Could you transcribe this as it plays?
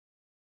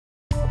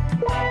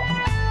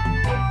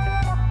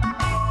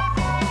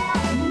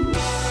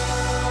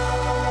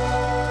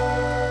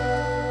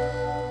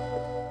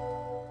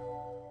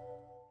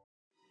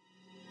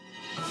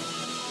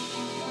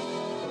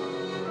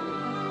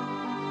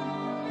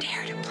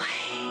Dare to play.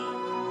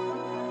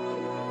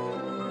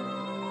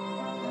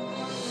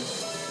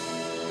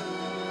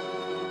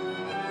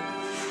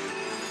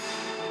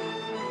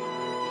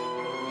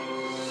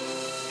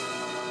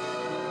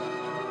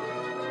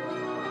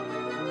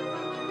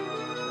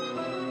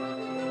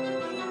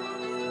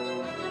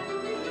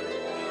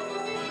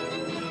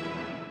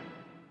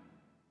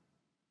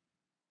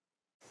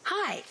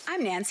 Hi,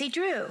 I'm Nancy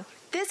Drew.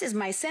 This is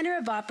my center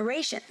of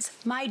operations,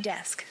 my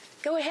desk.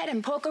 Go ahead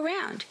and poke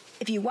around.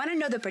 If you want to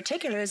know the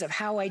particulars of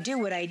how I do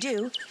what I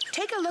do,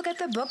 take a look at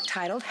the book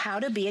titled How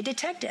to Be a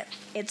Detective.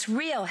 It's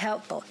real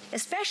helpful,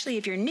 especially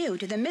if you're new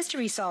to the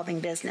mystery-solving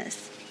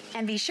business.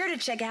 And be sure to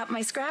check out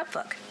my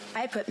scrapbook.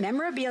 I put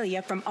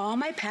memorabilia from all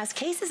my past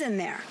cases in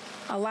there.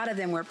 A lot of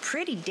them were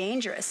pretty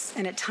dangerous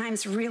and at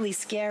times really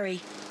scary.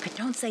 But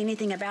don't say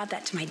anything about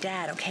that to my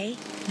dad, okay?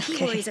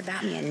 He worries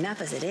about me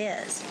enough as it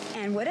is.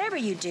 And whatever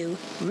you do,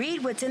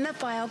 read what's in the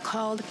file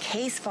called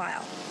Case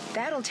File.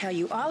 That'll tell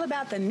you all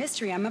about the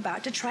mystery I'm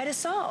about to try to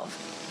solve.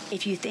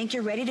 If you think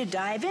you're ready to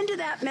dive into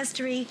that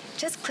mystery,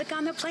 just click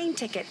on the plane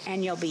ticket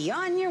and you'll be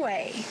on your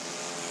way.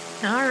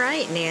 All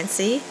right,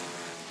 Nancy.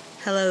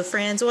 Hello,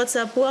 friends. What's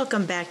up?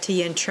 Welcome back to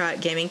Yentrok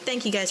Gaming.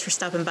 Thank you guys for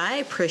stopping by. I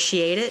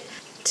appreciate it.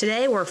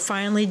 Today, we're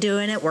finally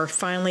doing it. We're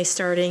finally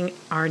starting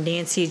our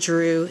Nancy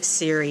Drew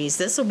series.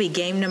 This will be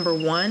game number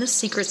 1,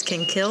 Secrets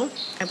Can Kill.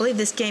 I believe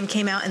this game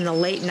came out in the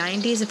late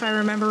 90s, if I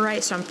remember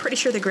right, so I'm pretty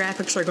sure the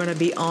graphics are going to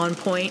be on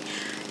point.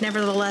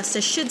 Nevertheless,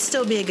 this should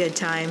still be a good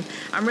time.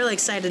 I'm really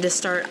excited to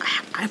start.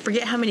 I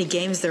forget how many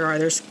games there are.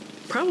 There's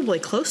probably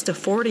close to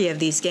 40 of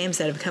these games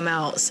that have come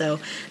out, so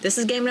this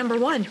is game number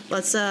 1.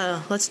 Let's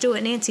do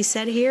what Nancy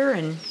said here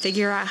and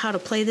figure out how to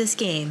play this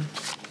game.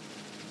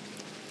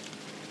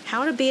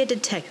 How to Be a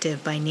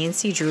Detective by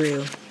Nancy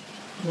Drew.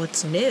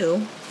 What's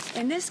new?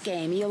 In this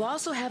game, you'll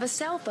also have a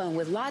cell phone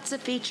with lots of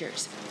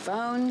features: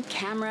 phone,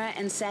 camera,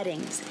 and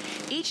settings.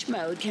 Each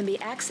mode can be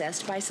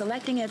accessed by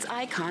selecting its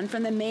icon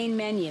from the main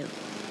menu.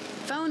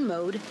 Phone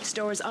mode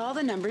stores all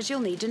the numbers you'll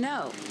need to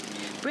know.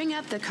 Bring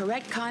up the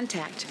correct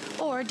contact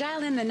or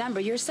dial in the number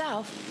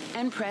yourself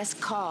and press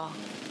call.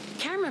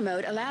 Camera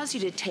mode allows you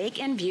to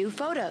take and view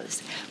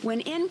photos. When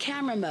in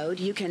camera mode,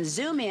 you can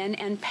zoom in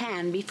and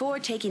pan before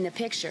taking the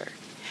picture.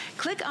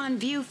 Click on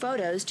View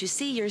Photos to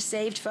see your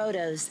saved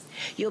photos.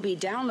 You'll be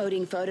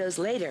downloading photos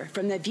later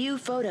from the View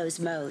Photos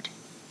mode.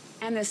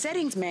 And the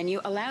Settings menu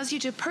allows you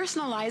to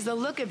personalize the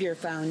look of your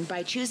phone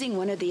by choosing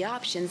one of the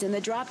options in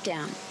the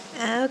drop-down.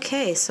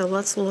 Okay, so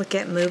let's look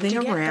at moving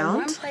around. To get from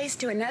one place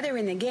to another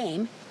in the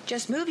game,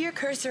 just move your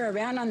cursor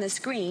around on the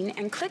screen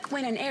and click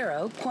when an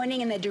arrow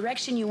pointing in the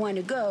direction you want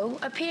to go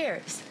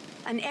appears.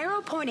 An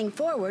arrow pointing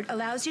forward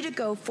allows you to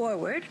go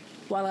forward,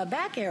 while a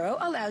back arrow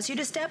allows you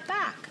to step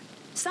back.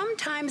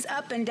 Sometimes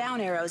up and down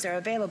arrows are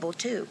available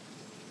too.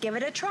 Give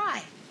it a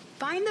try.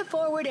 Find the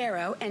forward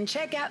arrow and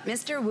check out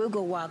Mr.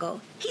 Woogle Woggle.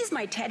 He's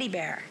my teddy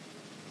bear.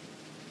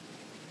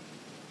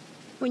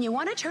 When you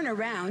want to turn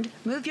around,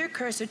 move your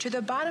cursor to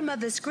the bottom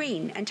of the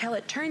screen until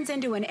it turns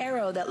into an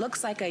arrow that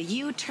looks like a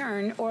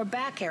U-turn or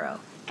back arrow,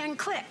 and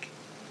click.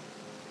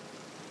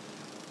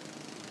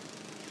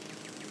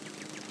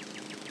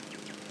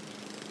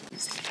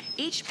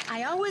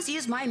 I always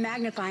use my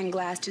magnifying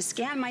glass to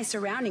scan my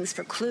surroundings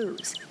for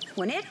clues.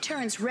 When it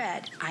turns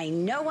red, I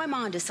know I'm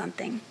onto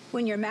something.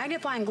 When your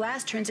magnifying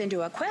glass turns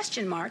into a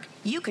question mark,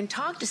 you can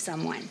talk to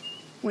someone.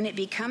 When it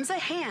becomes a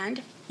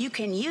hand, you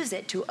can use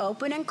it to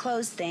open and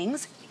close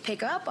things,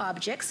 pick up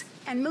objects,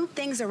 and move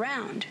things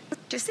around.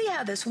 To see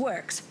how this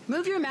works,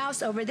 move your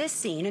mouse over this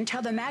scene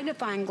until the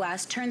magnifying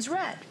glass turns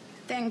red.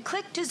 Then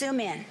click to zoom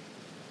in.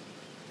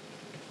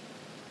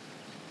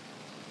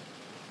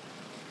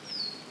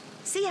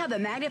 See how the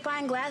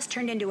magnifying glass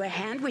turned into a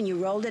hand when you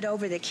rolled it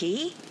over the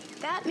key?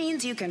 That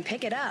means you can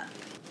pick it up.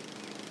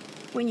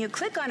 When you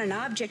click on an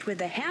object with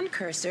the hand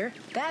cursor,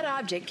 that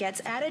object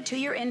gets added to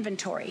your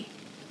inventory.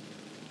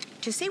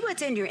 To see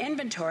what's in your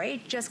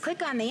inventory, just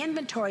click on the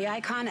inventory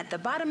icon at the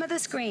bottom of the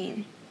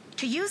screen.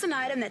 To use an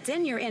item that's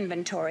in your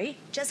inventory,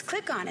 just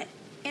click on it.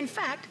 In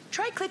fact,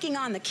 try clicking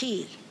on the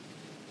key.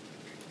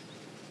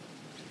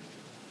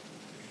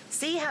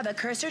 See how the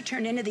cursor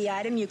turned into the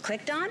item you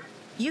clicked on?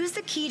 Use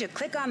the key to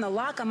click on the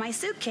lock on my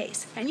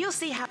suitcase, and you'll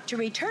see how to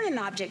return an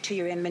object to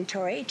your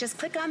inventory. Just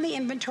click on the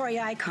inventory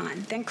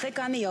icon, then click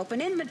on the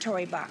open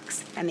inventory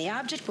box, and the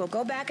object will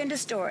go back into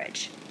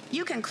storage.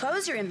 You can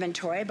close your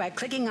inventory by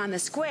clicking on the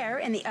square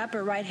in the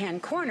upper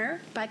right-hand corner,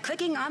 by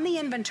clicking on the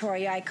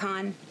inventory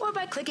icon, or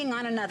by clicking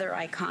on another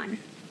icon.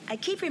 I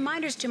keep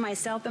reminders to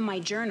myself in my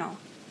journal.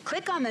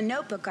 Click on the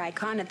notebook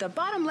icon at the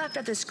bottom left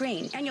of the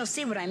screen, and you'll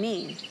see what I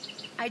mean.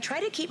 I try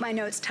to keep my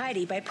notes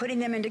tidy by putting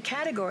them into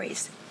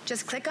categories.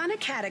 Just click on a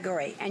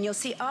category, and you'll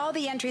see all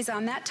the entries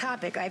on that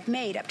topic I've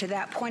made up to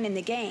that point in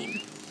the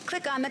game.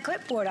 Click on the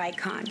clipboard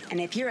icon,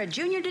 and if you're a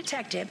junior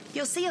detective,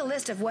 you'll see a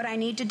list of what I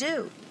need to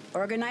do.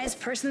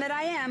 Organized person that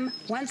I am,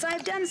 once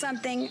I've done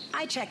something,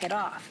 I check it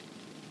off.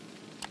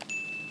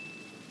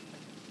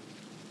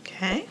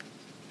 Okay.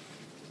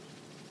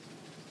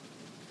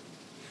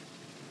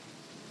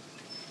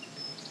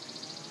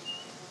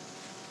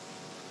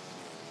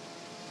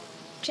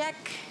 Check.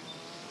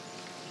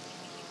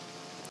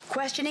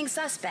 Questioning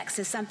suspects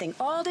is something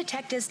all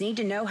detectives need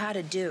to know how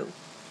to do.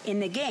 In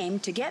the game,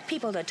 to get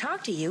people to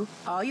talk to you,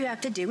 all you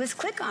have to do is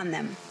click on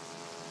them.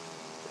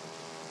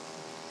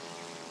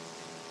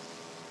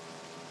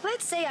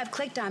 Let's say I've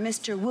clicked on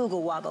Mr.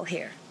 Woogle Woggle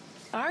here.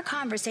 Our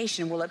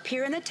conversation will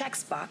appear in the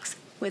text box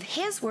with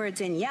his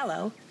words in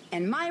yellow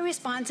and my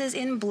responses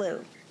in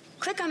blue.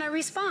 Click on a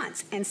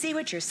response and see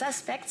what your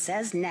suspect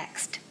says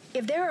next.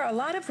 If there are a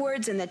lot of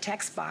words in the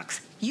text box,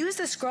 use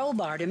the scroll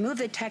bar to move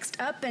the text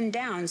up and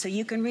down so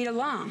you can read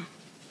along.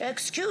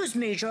 Excuse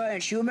me,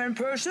 giant human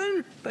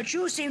person, but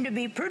you seem to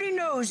be pretty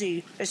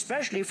nosy,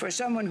 especially for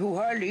someone who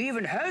hardly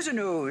even has a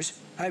nose.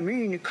 I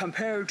mean,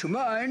 compared to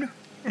mine.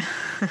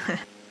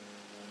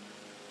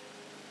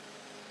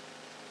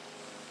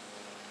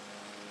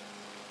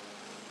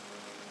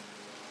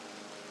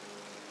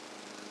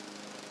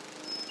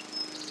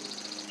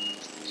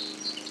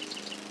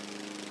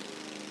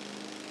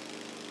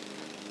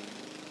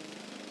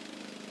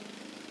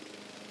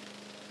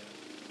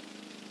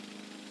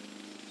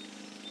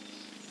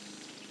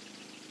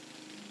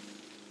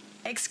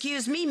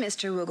 Excuse me,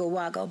 Mr. Woogle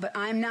Woggle, but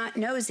I'm not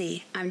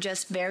nosy. I'm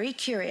just very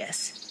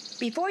curious.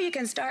 Before you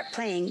can start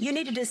playing, you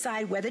need to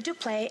decide whether to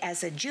play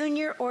as a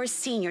junior or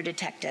senior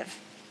detective.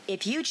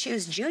 If you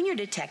choose junior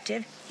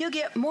detective, you'll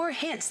get more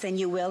hints than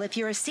you will if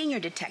you're a senior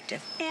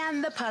detective,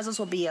 and the puzzles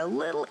will be a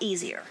little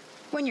easier.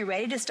 When you're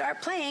ready to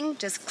start playing,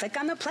 just click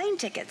on the plane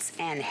tickets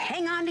and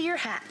hang on to your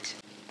hat.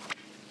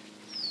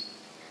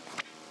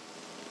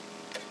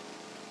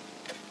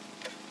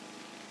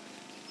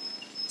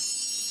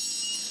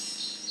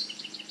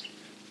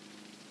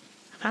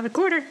 Found a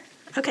quarter.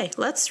 Okay,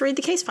 let's read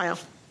the case file.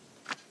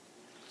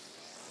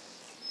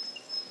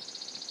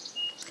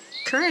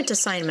 Current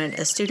assignment: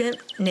 a student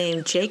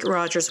named Jake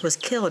Rogers was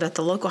killed at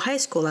the local high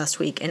school last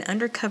week. An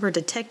undercover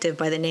detective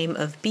by the name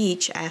of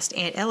Beach asked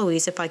Aunt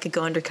Eloise if I could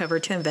go undercover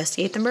to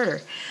investigate the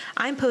murder.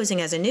 I'm posing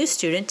as a new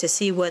student to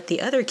see what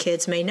the other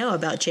kids may know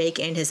about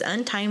Jake and his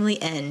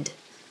untimely end.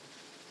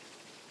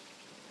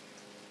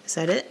 Is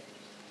that it?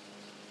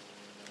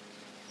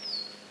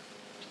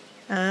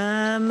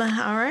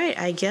 Alright,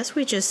 I guess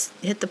we just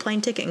hit the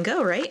plane ticket and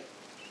go, right?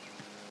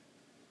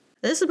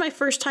 This is my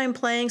first time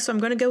playing, so I'm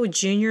going to go with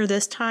junior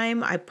this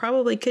time. I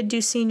probably could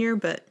do senior,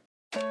 but...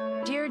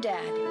 Dear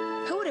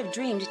Dad, who would have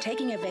dreamed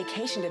taking a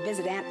vacation to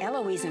visit Aunt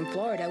Eloise in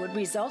Florida would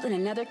result in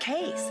another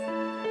case?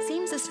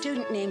 Seems a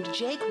student named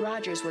Jake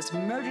Rogers was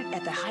murdered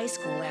at the high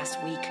school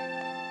last week.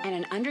 And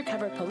an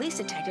undercover police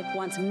detective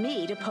wants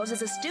me to pose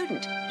as a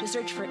student to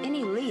search for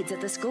any leads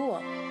at the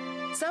school.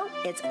 So,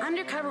 it's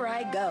undercover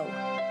I go.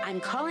 I'm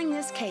calling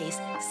this case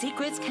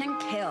Secrets Can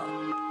Kill.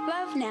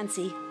 Love,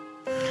 Nancy.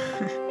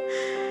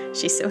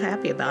 She's so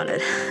happy about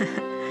it.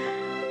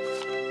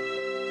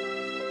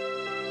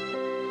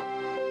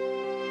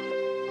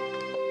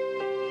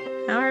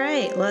 All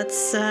right,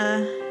 let's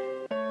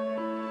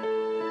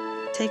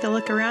take a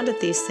look around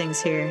at these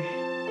things here.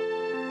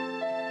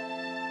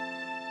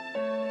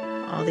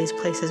 All these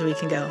places we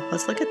can go.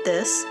 Let's look at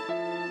this.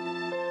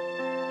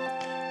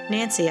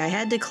 Nancy, I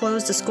had to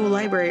close the school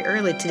library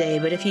early today,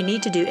 but if you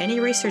need to do any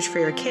research for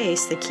your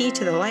case, the key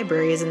to the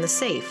library is in the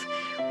safe.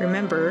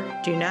 Remember,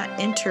 do not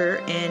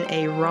enter in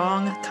a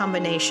wrong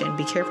combination.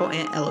 Be careful,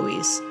 Aunt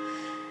Eloise.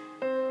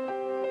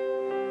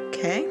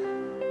 Okay.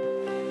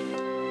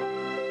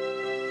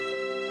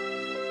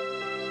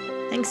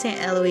 Thanks,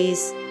 Aunt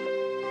Eloise.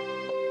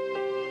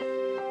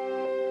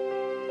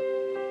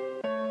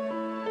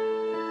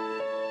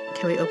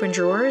 Can we open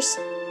drawers?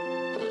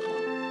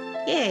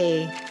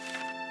 Yay!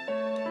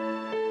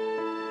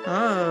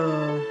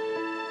 Oh.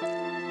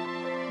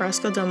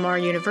 Roscoe Del Mar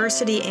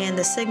University and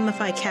the Sigma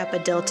Phi Kappa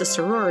Delta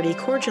sorority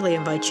cordially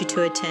invite you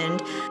to attend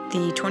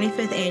the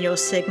 25th annual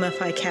Sigma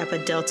Phi Kappa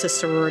Delta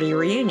sorority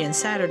reunion,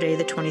 Saturday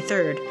the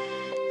 23rd.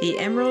 The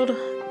Emerald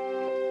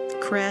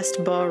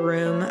Crest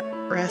Ballroom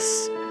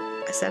is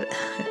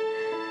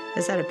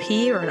that a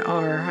P or an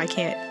R? I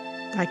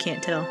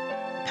can't tell.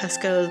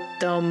 Pasco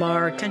Del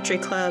Mar Country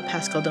Club,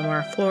 Pasco Del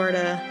Mar,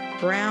 Florida.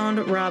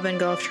 Round robin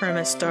golf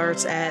tournament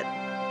starts at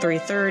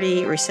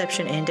 3:30,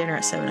 reception and dinner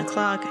at 7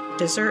 o'clock,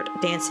 dessert,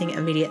 dancing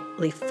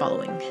immediately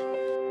following.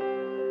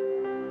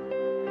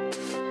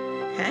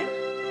 Okay.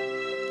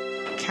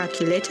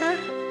 Calculator.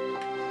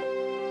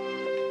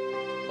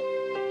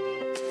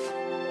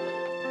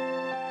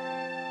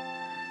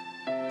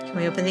 Can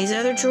we open these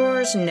other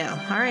drawers? No.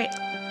 All right.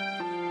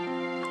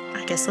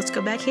 I guess let's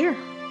go back here.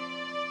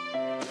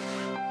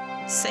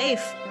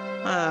 Safe.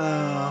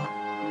 Oh.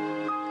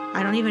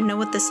 I don't even know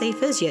what the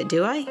safe is yet,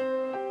 do I?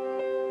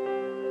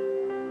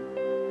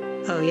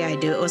 Oh, yeah, I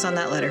do. It was on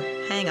that letter.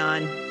 Hang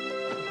on.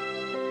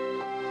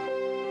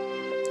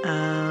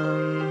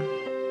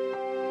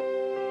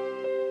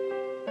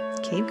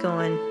 Keep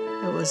going.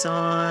 It was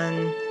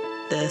on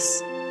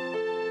this.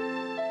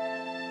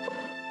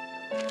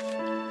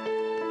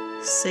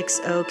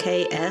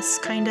 60KS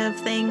kind of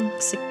thing.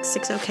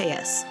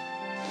 60KS.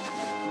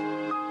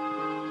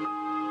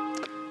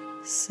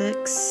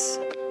 60KS.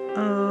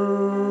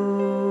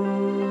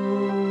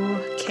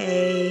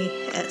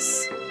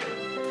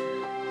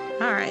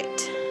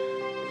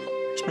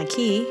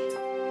 key.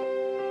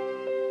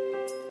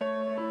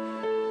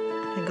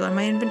 Can I go in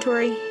my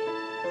inventory?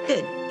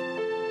 Good.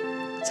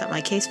 Is that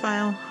my case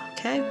file?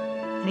 Okay.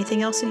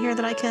 Anything else in here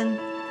that I can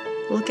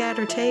look at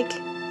or take?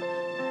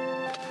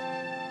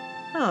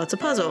 Oh, it's a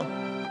puzzle.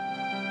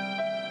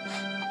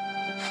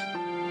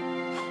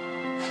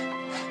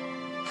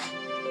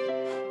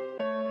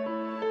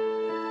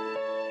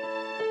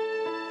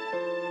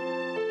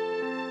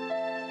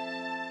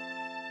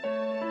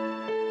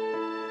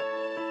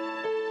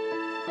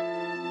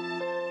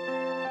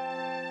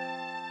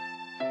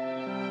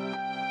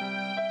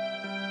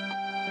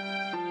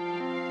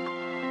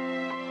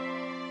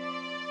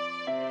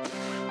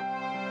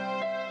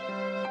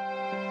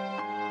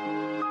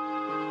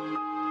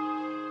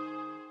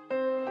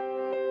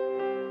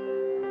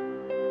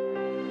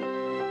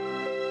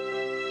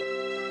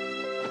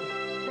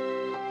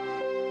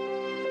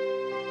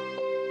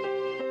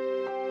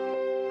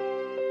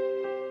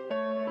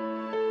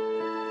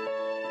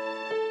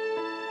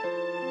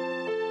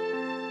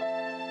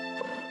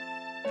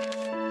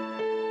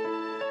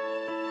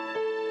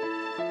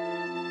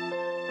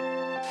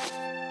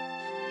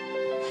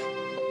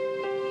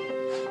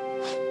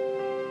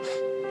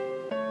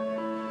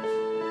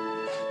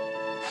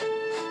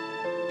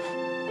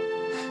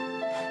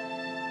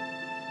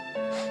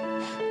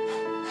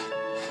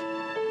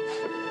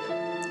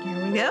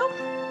 Go.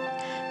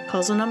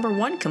 Puzzle number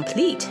 1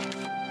 complete.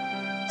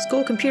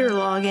 School computer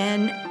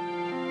login.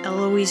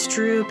 Eloise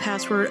Drew.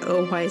 Password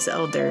Oh Wise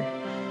Elder.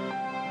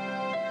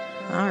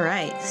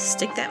 Alright.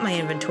 Stick that in my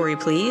inventory,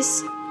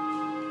 please.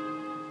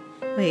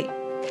 Wait.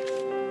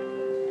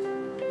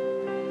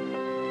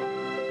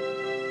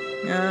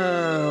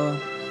 Oh.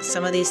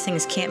 Some of these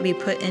things can't be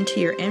put into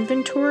your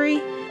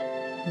inventory?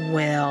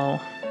 Well,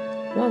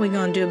 what are we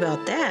going to do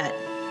about that?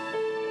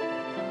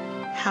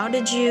 How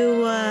did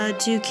you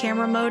do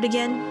camera mode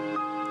again?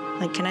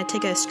 Like, can I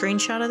take a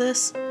screenshot of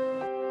this?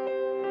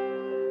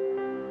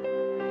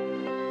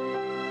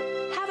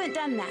 Haven't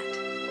done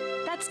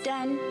that. That's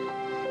done.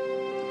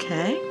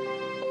 Okay.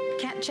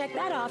 Can't check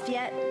that off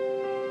yet.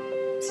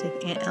 Let's see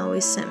if Aunt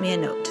Eloise sent me a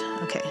note.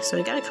 Okay, so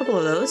we got a couple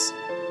of those.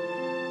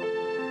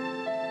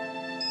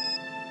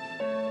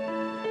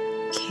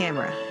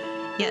 Camera.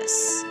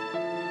 Yes.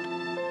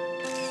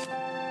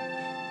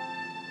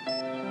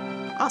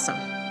 Awesome.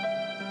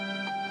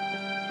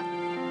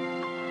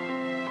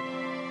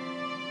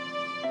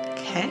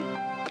 Okay.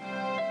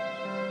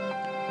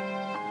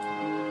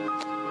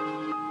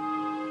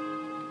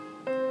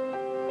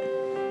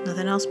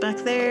 Nothing else back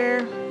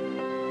there.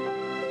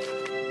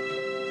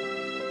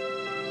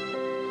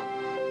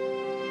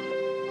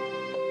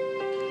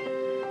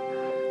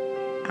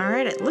 All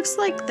right, it looks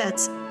like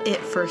that's it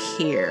for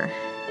here.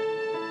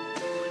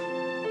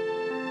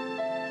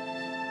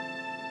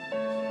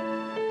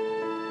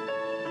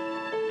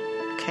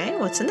 Okay,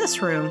 what's in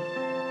this room?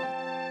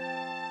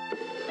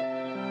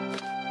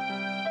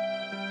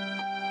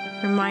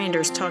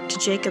 Reminders. Talk to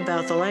Jake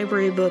about the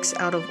library books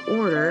out of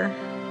order.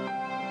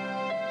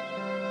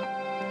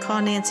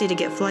 Call Nancy to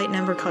get flight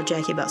number. Call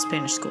Jackie about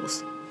Spanish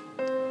schools.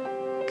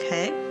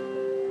 Okay.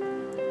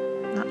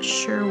 Not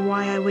sure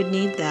why I would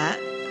need that.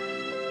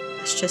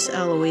 That's just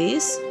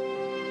Eloise.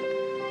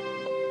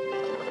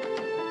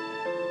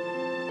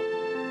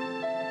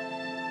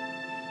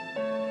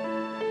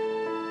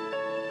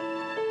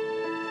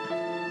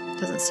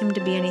 Doesn't seem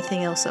to be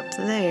anything else up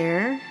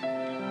there.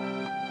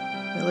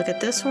 We look at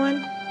this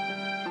one.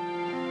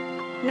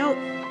 Nope.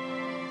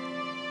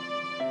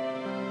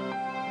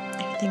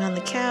 Anything on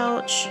the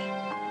couch?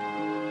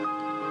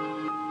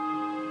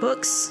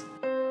 Books?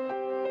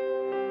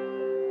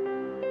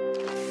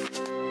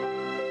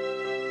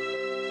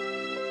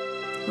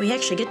 We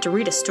actually get to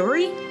read a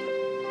story?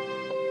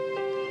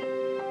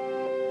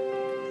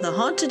 The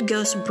Haunted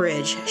Ghost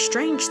Bridge.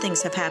 Strange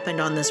things have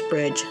happened on this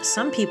bridge.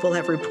 Some people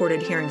have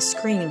reported hearing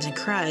screams and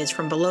cries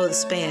from below the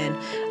span.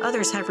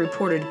 Others have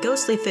reported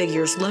ghostly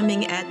figures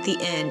looming at the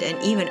end,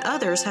 and even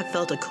others have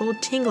felt a cold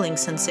tingling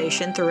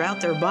sensation throughout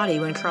their body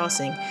when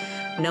crossing.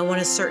 No one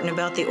is certain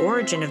about the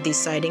origin of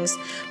these sightings,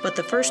 but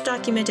the first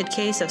documented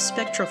case of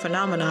spectral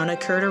phenomenon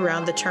occurred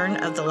around the turn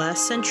of the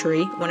last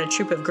century when a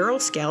troop of Girl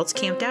Scouts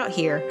camped out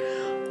here.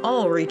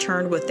 All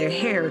returned with their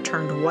hair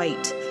turned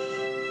white.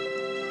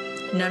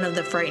 None of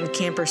the frightened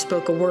campers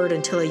spoke a word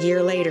until a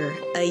year later.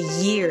 A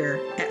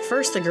year! At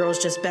first, the girls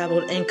just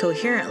babbled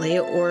incoherently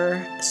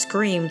or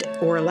screamed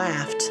or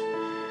laughed.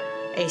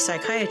 A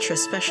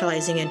psychiatrist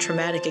specializing in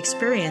traumatic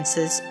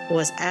experiences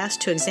was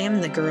asked to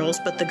examine the girls,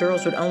 but the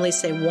girls would only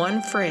say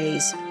one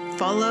phrase: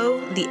 follow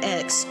the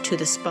X to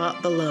the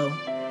spot below.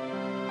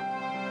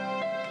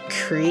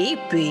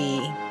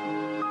 Creepy.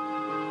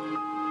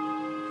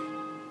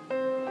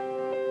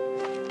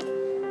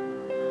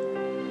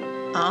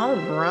 All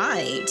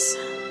right.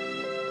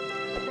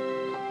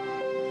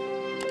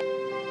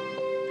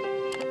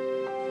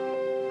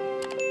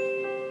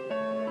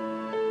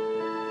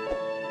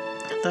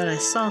 I thought I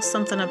saw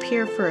something up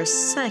here for a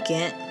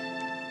second.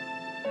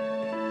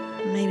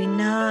 Maybe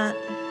not.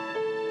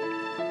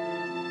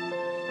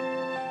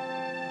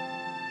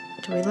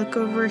 Do we look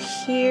over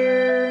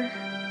here?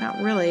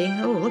 Not really.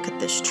 Oh, look at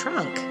this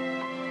trunk.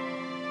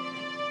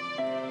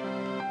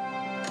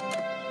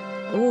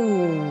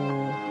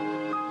 Ooh.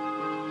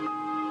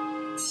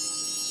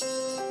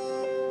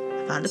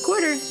 Found a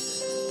quarter.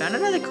 Found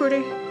another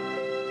quarter.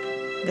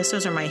 I guess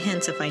those are my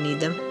hints if I need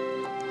them.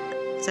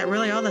 Is that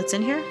really all that's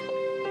in here?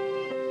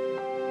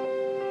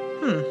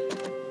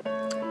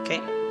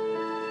 Okay.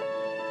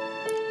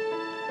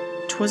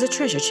 'Twas a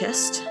treasure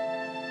chest.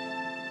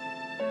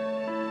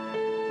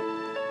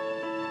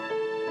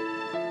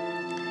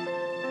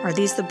 Are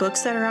these the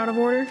books that are out of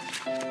order?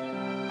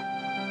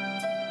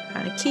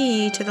 Got a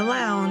key to the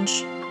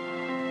lounge.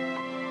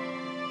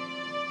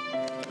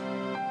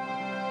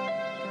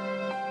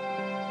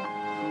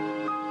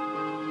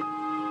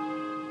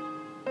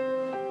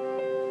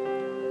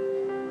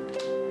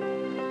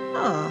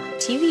 Oh,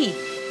 TV.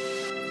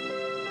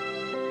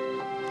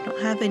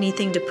 Don't have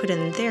anything to put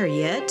in there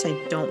yet, I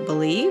don't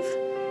believe.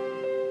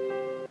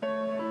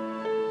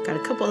 Got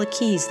a couple of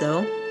keys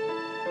though.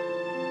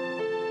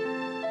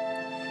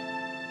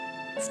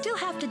 Still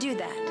have to do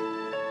that.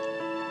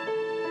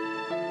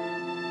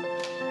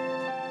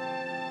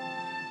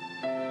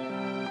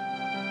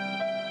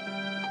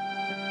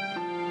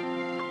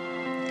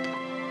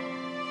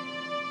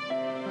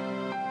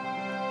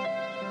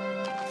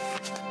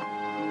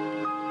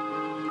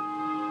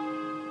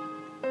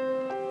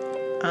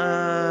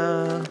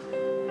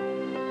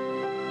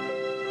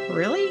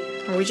 Really?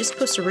 Are we just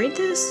supposed to read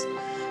this?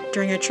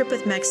 During a trip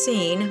with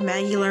Maxine,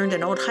 Maggie learned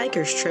an old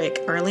hiker's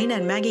trick. Arlene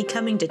and Maggie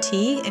coming to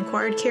tea?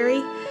 Inquired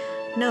Carrie.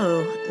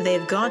 No,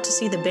 they've gone to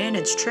see the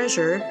bandit's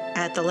treasure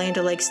at the Land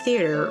O'Lakes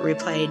Theater,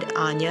 replied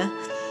Anya.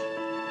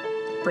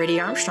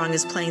 Brady Armstrong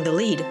is playing the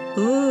lead.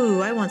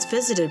 Ooh, I once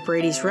visited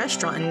Brady's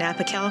restaurant in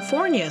Napa,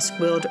 California,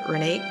 squealed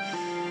Renee.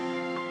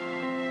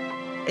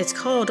 It's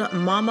called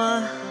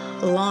Mama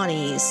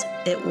Lonnie's.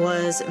 It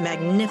was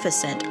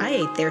magnificent. I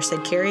ate there,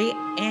 said Carrie,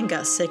 and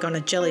got sick on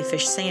a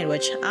jellyfish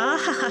sandwich. Ah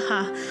ha ha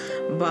ha,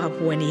 Bob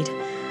whinnied.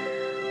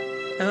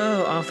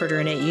 Oh, offered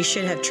Renee, you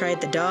should have tried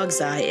the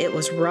dog's eye. It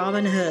was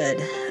Robin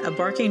Hood. A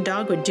barking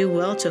dog would do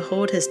well to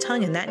hold his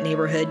tongue in that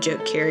neighborhood,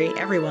 joked Carrie.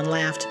 Everyone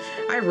laughed.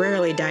 I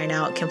rarely dine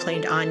out,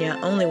 complained Anya,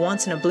 only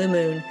once in a blue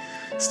moon.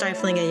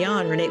 Stifling a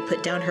yawn, Renee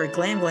put down her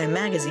Glam Glam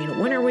magazine.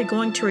 When are we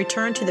going to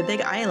return to the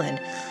Big Island?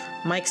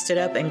 Mike stood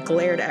up and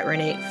glared at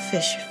Renee.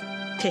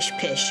 Pish,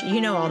 pish. You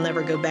know I'll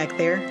never go back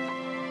there.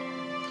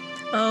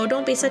 Oh,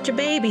 don't be such a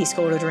baby,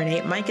 scolded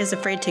Renee. Mike is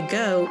afraid to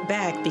go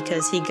back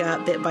because he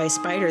got bit by a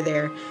spider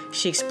there,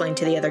 she explained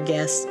to the other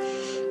guests.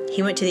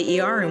 He went to the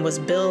ER and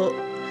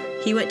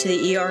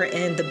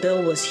the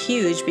bill was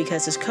huge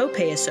because his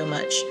copay is so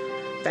much.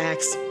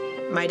 Facts.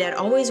 My dad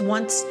always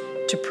wants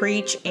to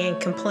preach and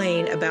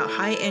complain about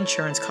high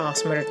insurance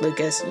costs, muttered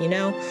Lucas. You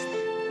know,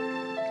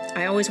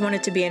 I always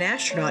wanted to be an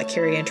astronaut,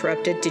 Carrie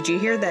interrupted. Did you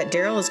hear that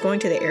Daryl is going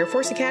to the Air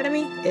Force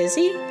Academy? Is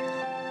he?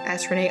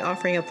 Asked Renee,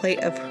 offering a plate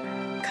of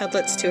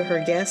cudlets to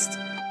her guest.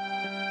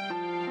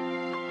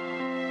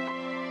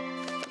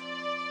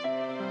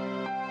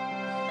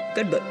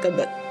 Good book, good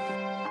book.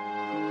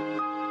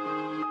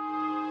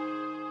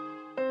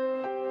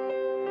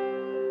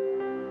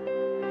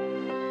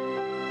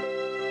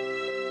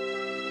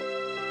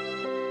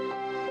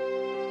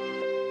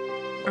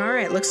 All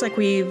right, looks like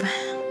we've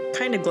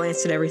kind of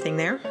glanced at everything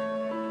there.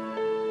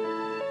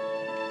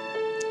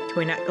 Can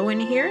we not go in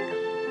here?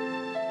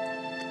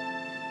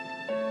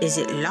 Is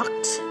it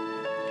locked?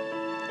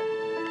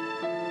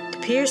 It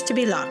appears to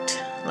be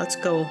locked. Let's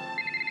go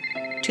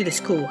to the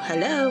school.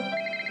 Hello?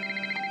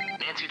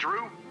 Nancy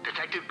Drew,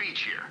 Detective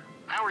Beach here.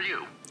 How are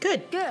you?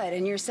 Good. Good,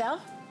 and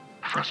yourself?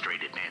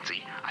 Frustrated,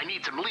 Nancy. I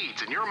need some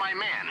leads, and you're my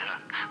man.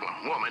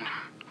 Well, woman,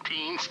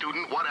 teen,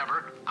 student,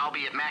 whatever. I'll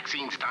be at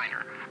Maxine's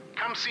Diner.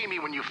 Come see me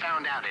when you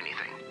found out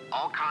anything.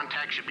 All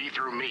contact should be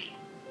through me.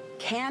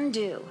 Can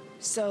do.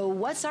 So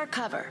what's our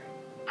cover?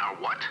 Our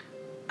what?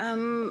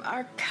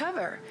 Our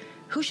cover.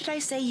 Who should I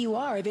say you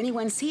are if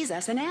anyone sees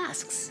us and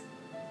asks?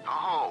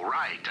 Oh,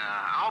 right.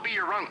 I'll be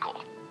your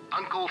uncle.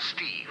 Uncle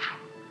Steve.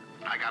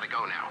 I gotta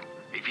go now.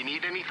 If you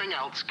need anything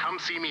else, come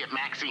see me at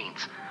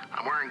Maxine's.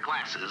 I'm wearing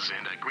glasses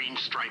and a green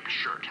striped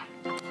shirt.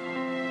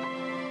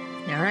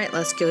 All right,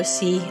 let's go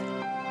see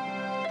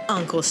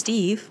Uncle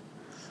Steve.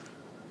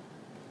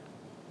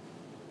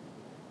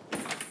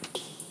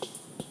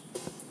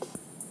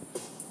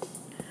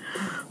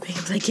 We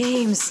can play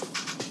games.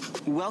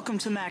 Welcome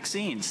to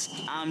Maxine's.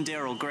 I'm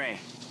Daryl Gray.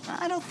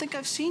 I don't think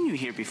I've seen you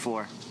here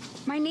before.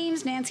 My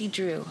name's Nancy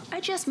Drew. I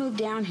just moved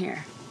down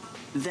here.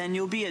 Then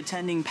you'll be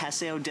attending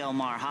Paseo Del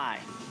Mar High.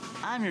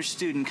 I'm your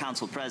student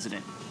council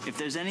president. If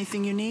there's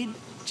anything you need,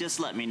 just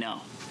let me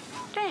know.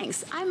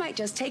 Thanks. I might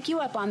just take you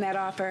up on that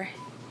offer.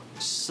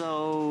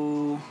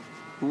 So,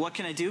 what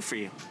can I do for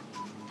you?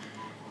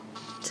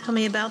 Tell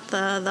me about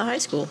the high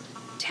school.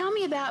 Tell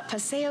me about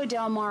Paseo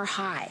Del Mar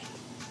High.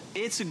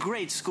 It's a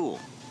great school.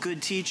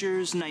 Good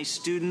teachers, nice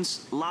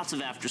students, lots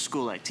of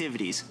after-school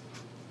activities.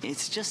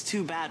 It's just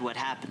too bad what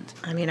happened.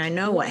 I mean, I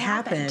know what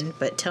happened,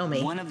 but tell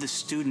me. One of the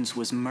students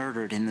was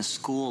murdered in the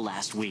school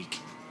last week.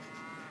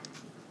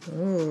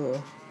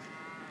 Ooh.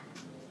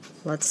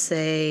 Let's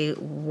say,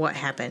 what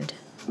happened?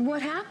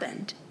 What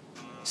happened?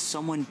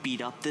 Someone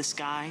beat up this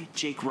guy,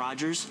 Jake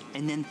Rogers,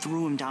 and then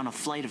threw him down a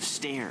flight of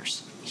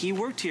stairs. He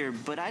worked here,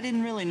 but I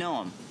didn't really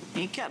know him.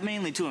 He kept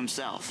mainly to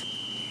himself.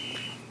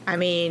 I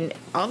mean,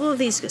 all of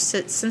these,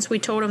 since we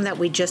told him that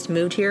we just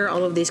moved here,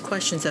 all of these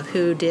questions of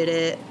who did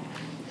it,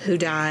 who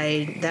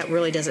died, that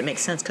really doesn't make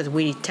sense because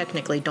we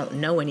technically don't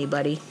know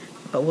anybody,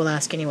 but we'll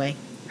ask anyway.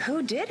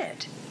 Who did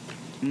it?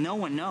 No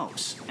one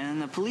knows, and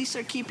the police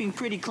are keeping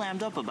pretty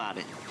clammed up about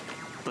it.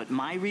 But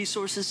my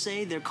resources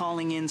say they're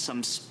calling in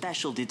some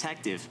special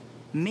detective,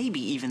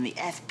 maybe even the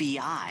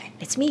FBI.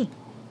 It's me.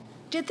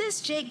 Did this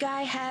Jake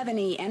guy have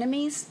any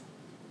enemies?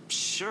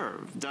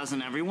 Sure,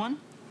 doesn't everyone?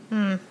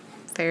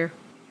 Fair.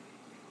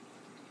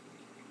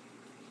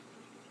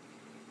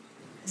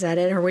 Is that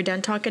it? Are we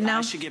done talking now?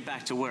 I should get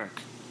back to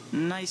work.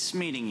 Nice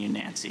meeting you,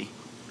 Nancy.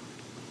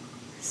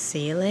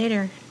 See you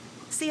later.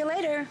 See you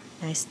later.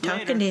 Nice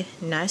talking to you.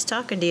 Nice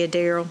talking to you,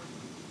 Daryl.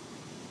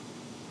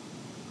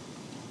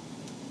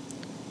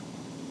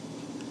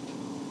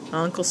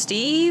 Uncle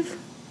Steve?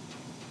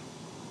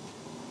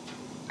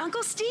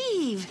 Uncle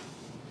Steve!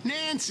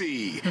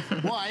 Nancy!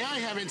 Why, I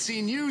haven't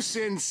seen you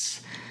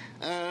since,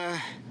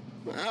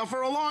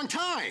 for a long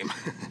time.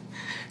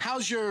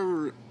 How's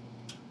your...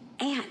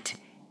 Aunt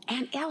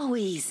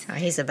Eloise. Oh,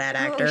 he's a bad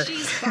actor. Oh,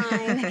 she's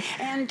fine.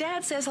 And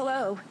Dad says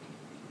hello.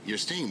 You're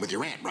staying with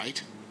your aunt,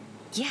 right?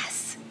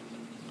 Yes.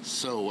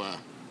 So,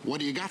 what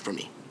do you got for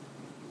me?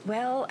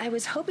 Well, I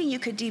was hoping you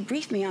could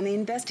debrief me on the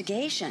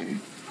investigation.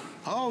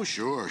 Oh,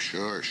 sure.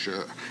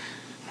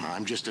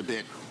 I'm just a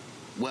bit...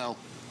 Well,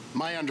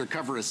 my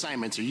undercover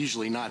assignments are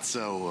usually not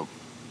so...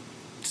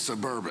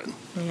 suburban.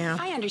 Yeah.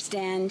 I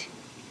understand.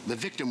 The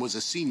victim was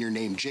a senior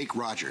named Jake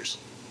Rogers.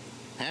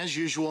 As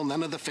usual,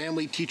 none of the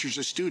family, teachers,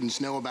 or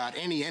students know about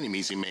any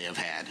enemies he may have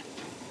had.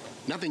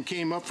 Nothing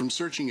came up from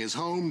searching his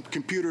home,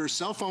 computer,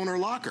 cell phone, or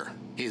locker.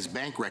 His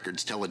bank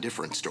records tell a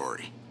different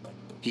story.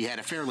 He had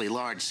a fairly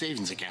large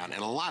savings account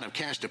and a lot of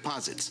cash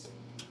deposits.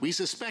 We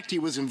suspect he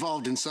was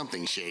involved in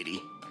something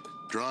shady.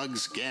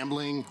 Drugs,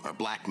 gambling, or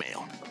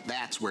blackmail.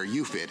 That's where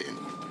you fit in.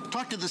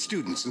 Talk to the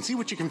students and see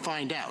what you can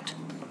find out.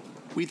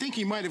 We think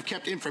he might have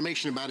kept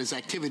information about his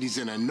activities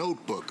in a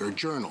notebook or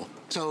journal,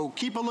 so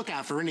keep a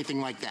lookout for anything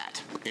like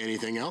that.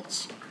 Anything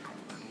else?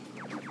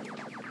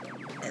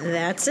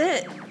 That's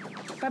it.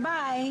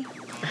 Bye-bye.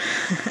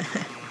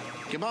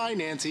 Goodbye,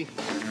 Nancy.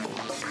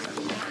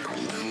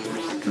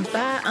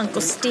 Bye,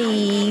 Uncle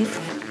Steve.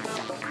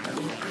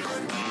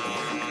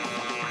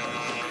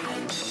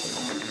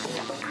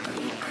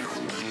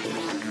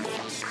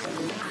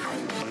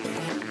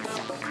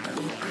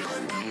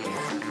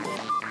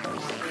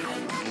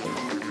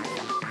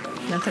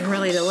 Nothing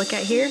really to look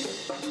at here.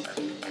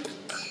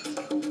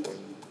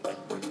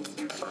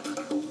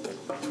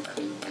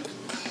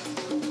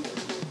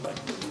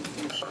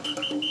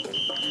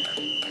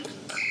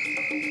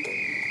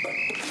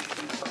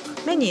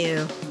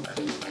 Menu.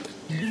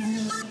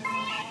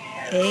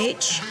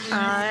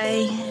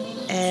 H-I-S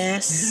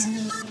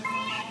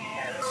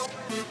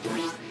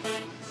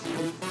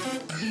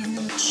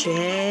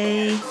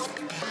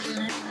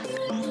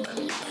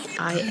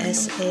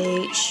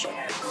J-I-S-H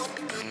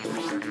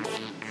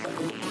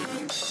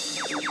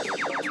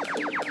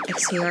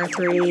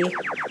XCR3.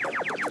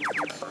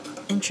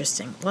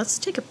 Interesting. Let's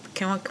take a...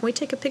 Can we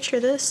take a picture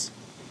of this?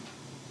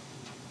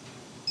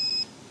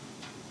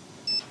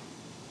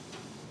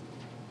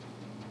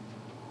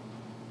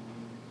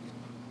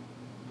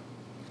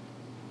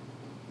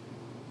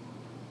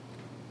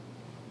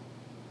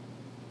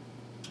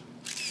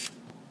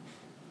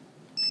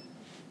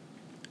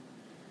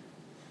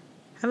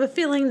 I have a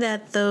feeling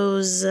that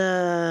those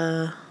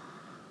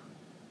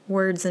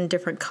words in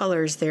different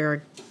colors there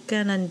are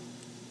gonna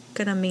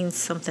mean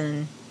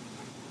something.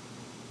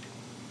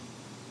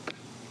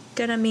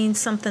 Gonna mean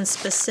something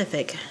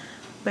specific.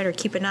 Better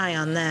keep an eye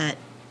on that.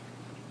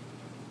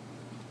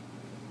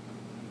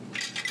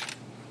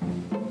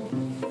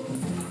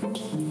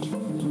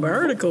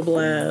 Vertical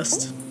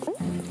blast.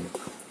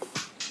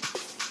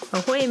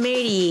 Ahoy,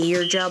 matey!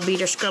 Your job be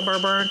to scrub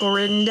our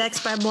barnacle-ridden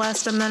decks by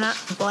blasting them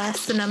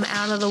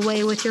out of the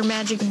way with your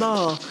magic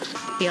ball.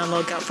 Be on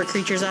lookout for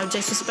creatures,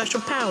 objects with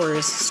special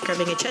powers.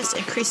 Scrubbing a chest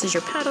increases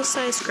your paddle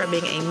size.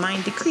 Scrubbing a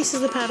mine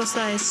decreases the paddle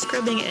size.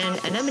 Scrubbing an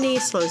anemone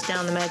slows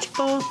down the magic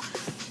ball.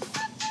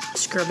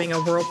 Scrubbing a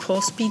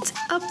whirlpool speeds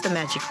up the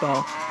magic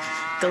ball.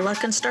 Good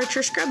luck and start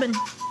your scrubbing.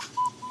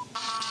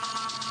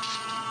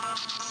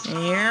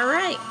 You're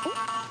right.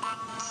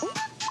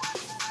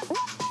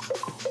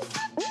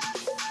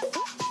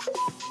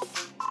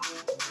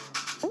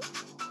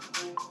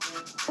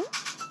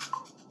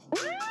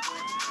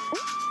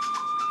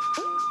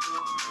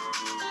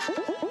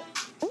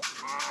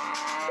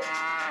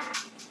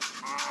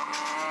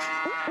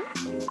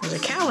 There's a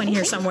cow in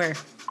here somewhere.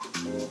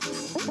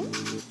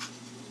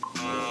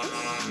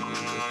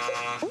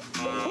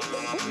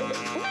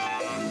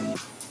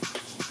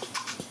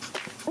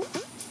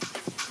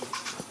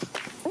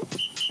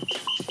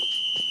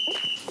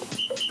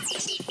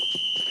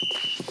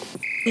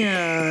 We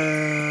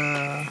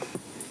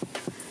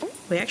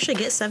actually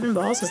get 7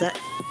 balls? Is that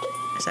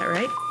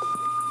right?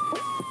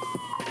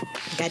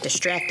 I got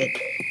distracted.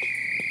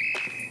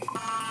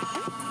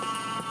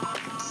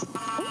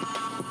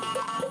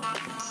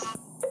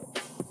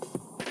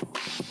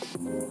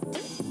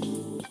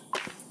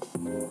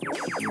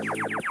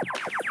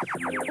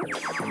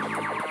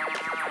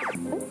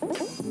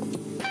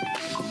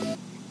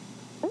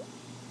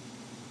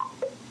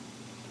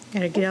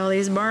 Gotta get all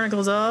these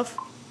barnacles off.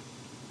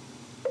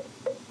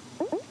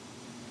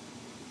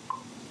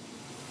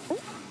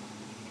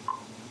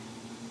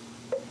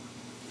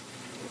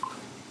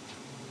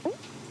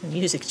 The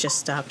music just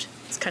stopped.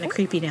 It's kind of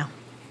creepy now.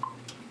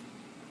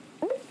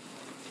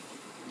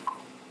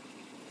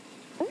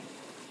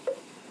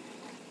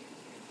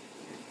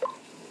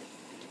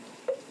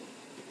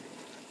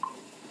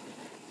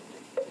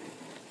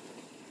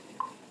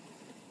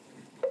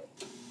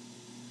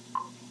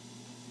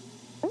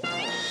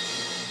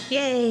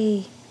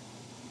 Yay!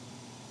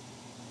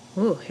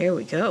 Ooh, here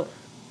we go.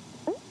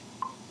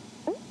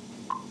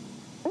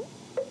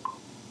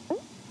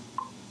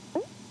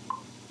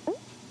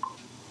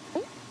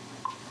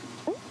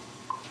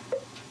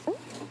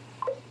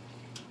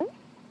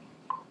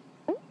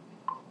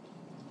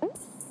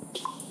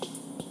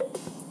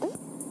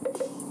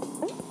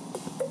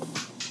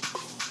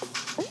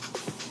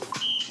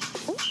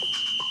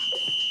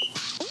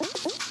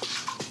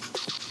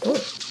 Whoa,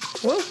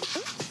 whoa.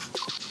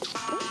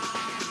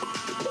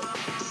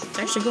 It's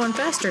actually going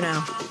faster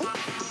now.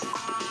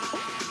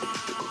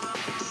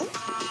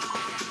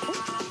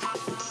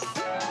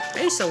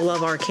 I used to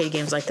love arcade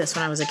games like this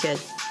when I was a kid.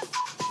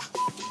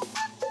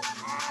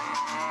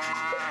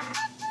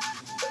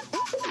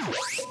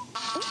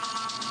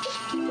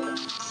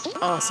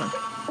 Awesome.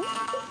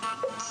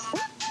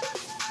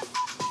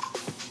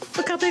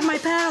 Look how big my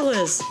paddle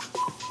is.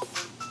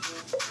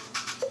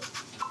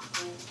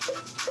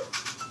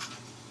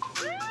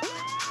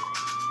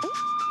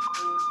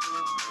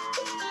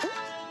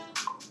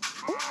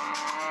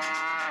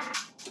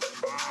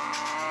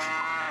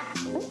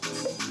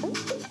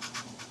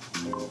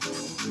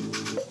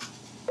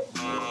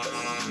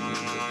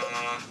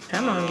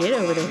 Come on, get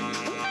over there.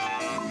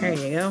 There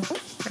you go.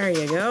 There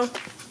you go.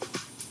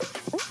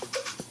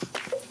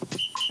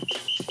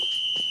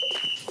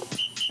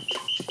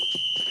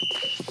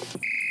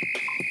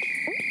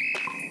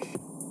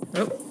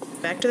 Oh,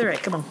 back to the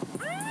right. Come on.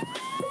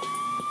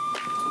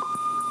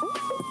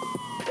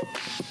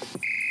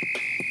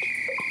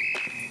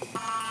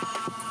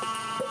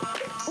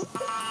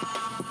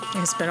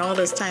 I spent all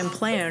this time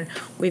playing.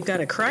 We've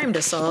got a crime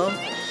to solve.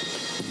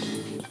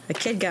 A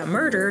kid got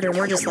murdered, and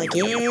we're just like,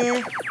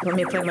 yeah. Let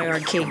me play my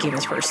arcade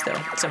games first, though.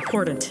 It's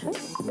important.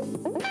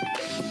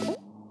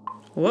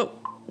 Whoa,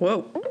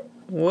 whoa,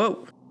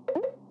 whoa.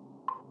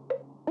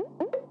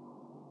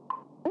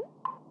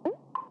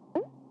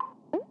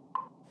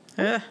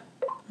 Ah.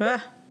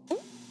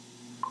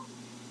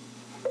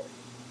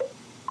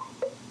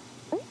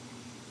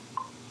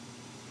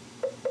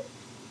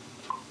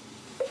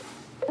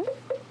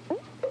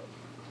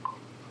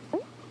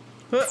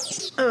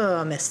 Oh,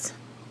 I missed.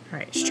 All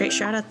right, straight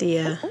shot at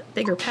the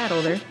bigger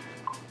paddle there.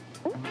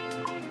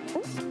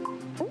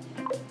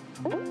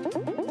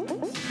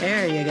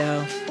 There you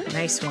go.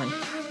 Nice one.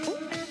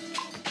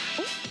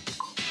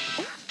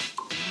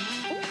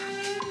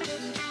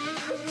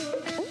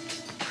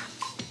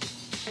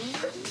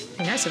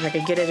 Be nice if I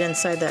could get it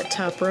inside that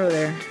top row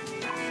there.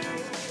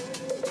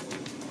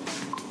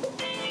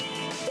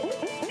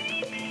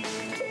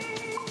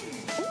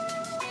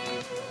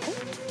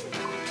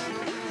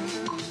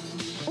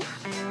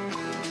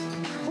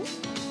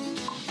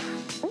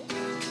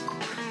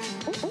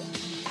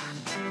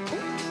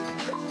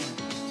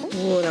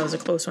 Whoa, that was a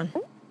close one.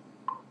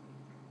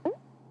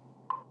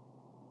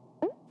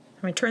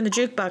 I'm gonna turn the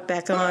jukebox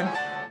back on.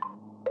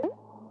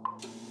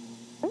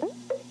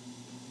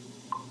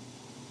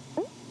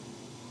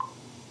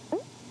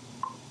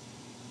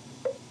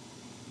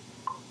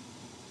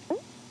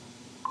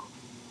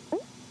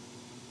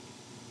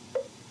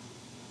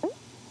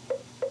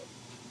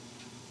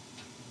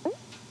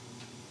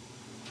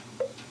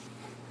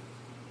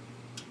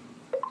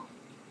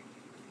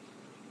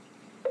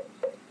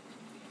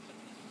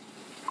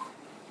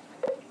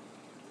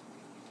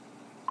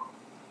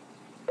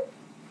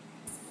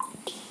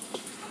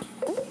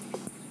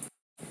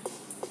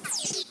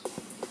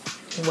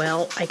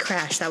 Well, I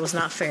crashed. That was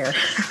not fair.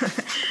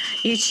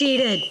 You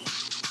cheated.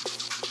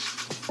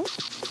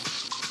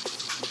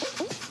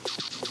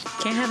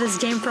 Can't have this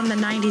game from the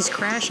 90s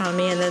crash on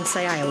me and then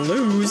say I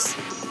lose.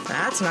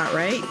 That's not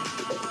right.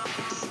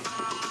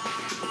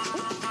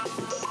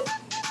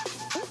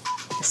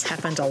 This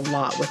happened a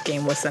lot with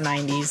Game with the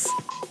 90s.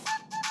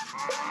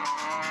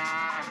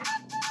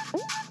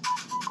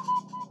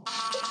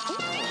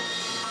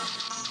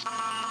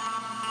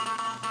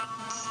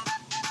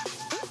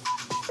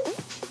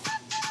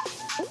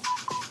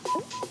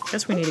 I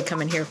guess we need to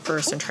come in here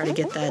first and try to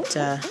get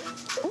that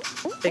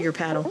bigger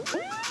paddle.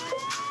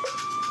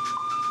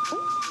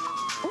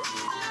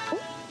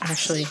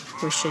 Actually,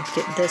 we should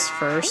get this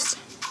first.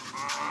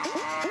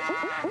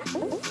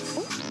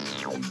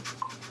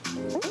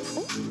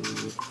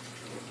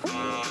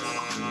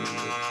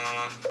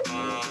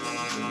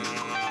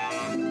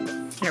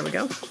 There we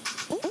go.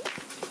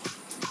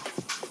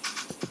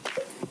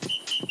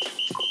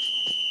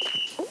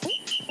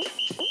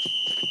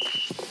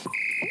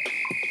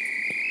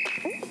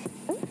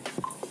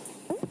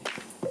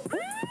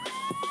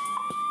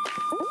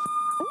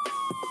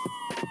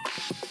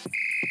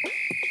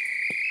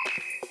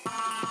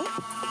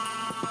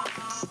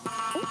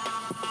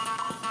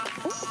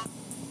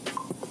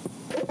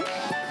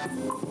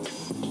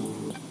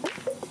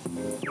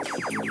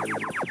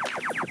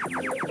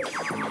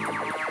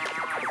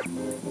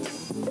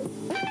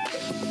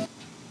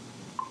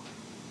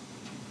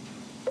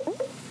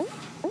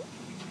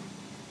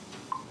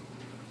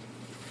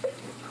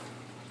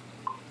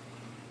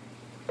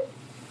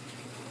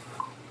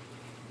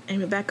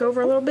 Aim it back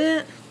over a little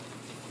bit.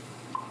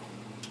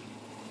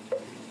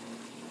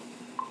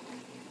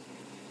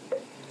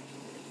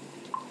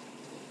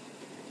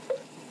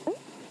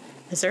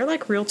 Is there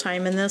like real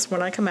time in this?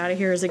 When I come out of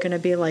here, is it going to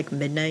be like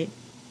midnight?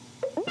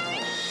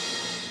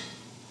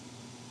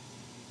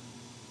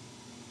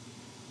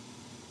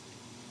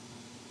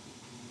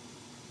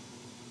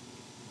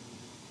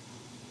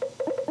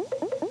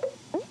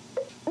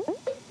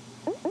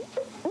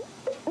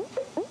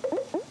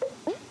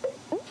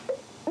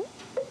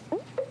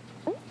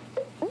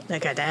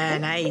 Look at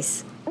that,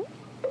 nice.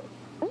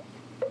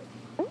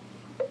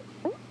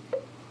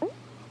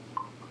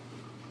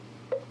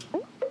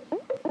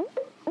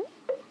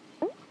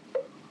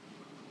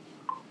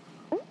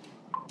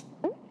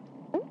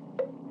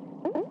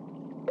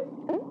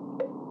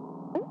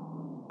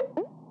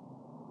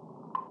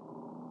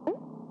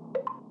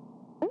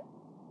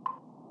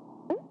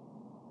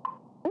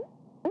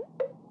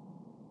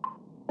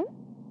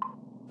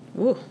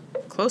 Ooh,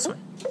 close one.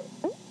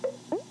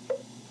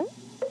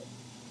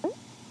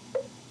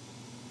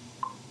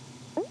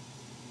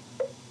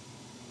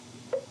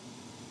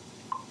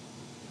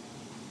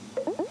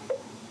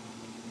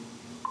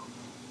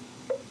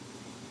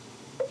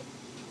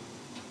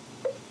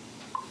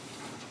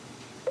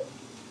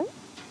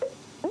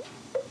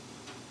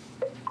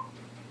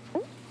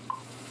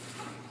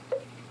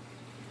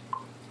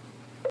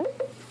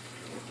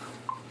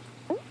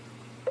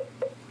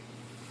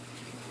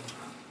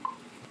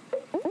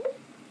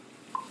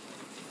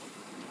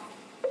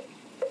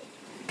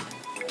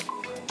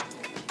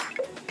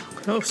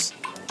 Close.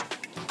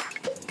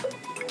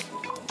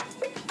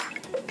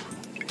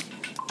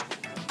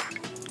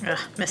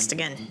 Ah, missed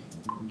again.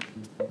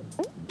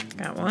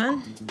 Got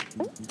one.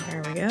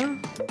 There we go.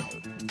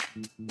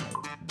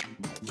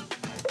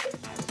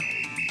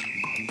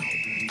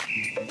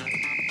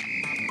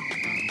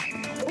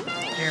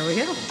 There we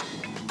go.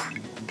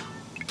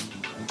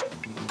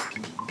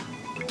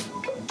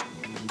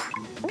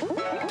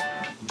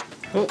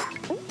 Oh.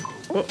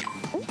 Oh.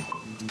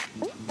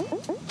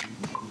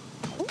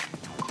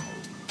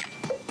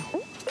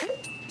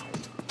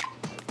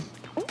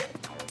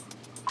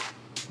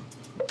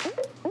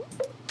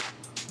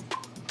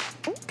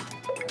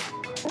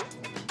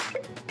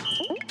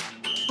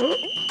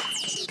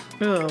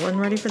 Oh, wasn't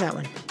ready for that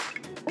one.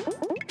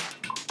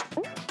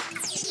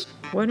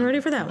 Wasn't ready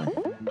for that one.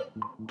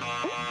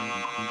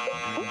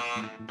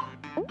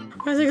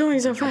 Why is it going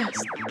so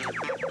fast?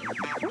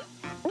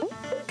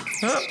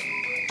 Oh.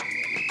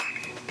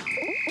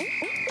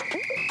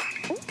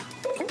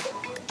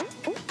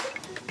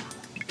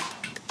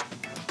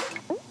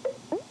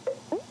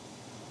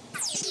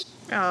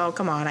 Oh,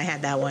 come on, I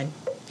had that one.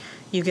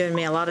 You've given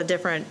me a lot of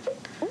different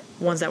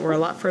ones that were a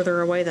lot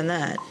further away than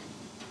that.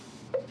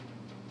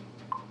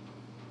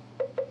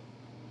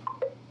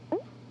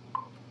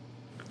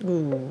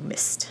 Ooh,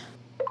 missed.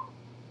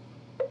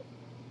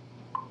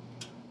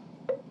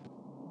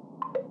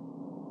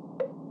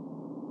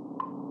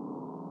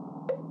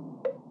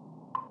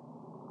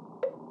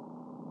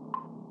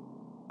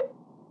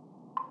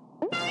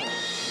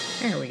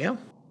 There we go.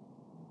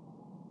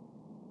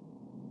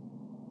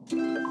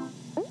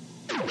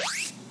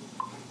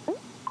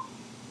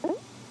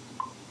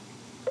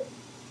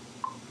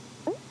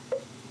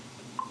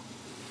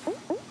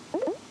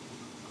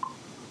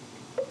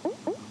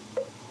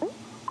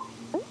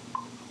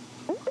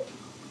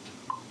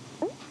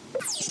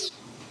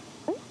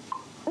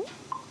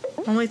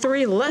 Only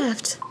 3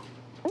 left.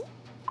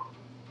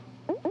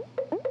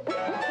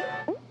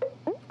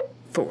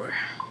 4.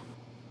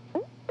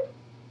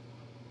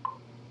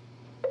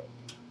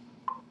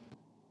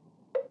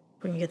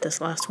 We can get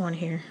this last one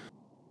here.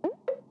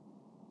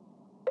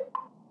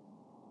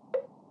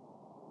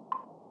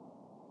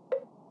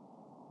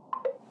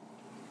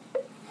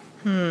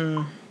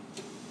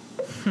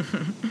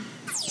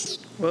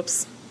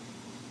 Whoops.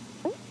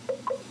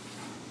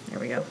 There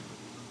we go.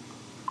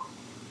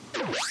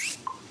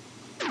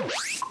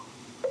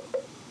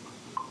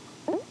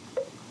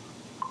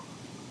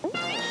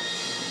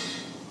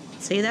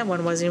 See, that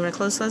one wasn't even as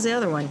close as the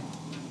other one.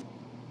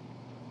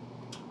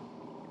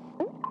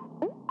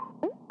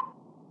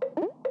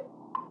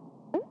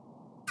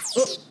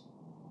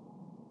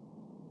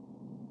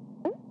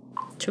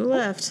 2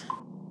 left.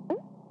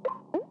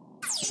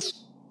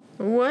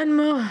 One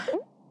more.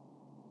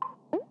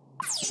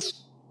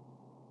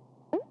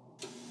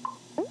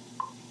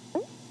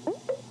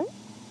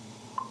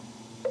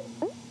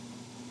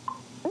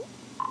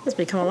 It's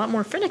become a lot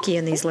more finicky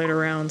in these later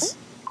rounds.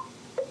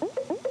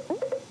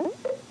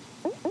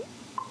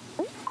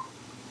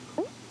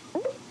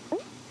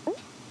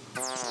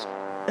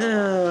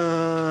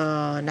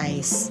 Oh,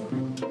 nice.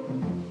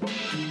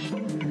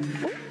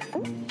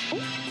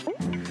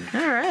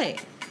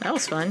 Alright, that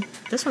was fun.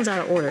 This one's out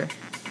of order.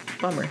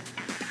 Bummer.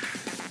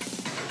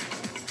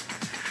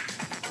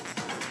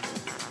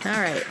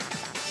 Alright,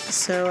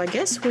 so I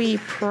guess we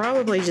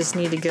probably just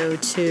need to go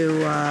to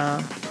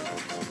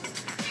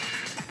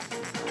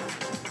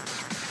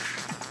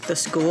the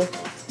school.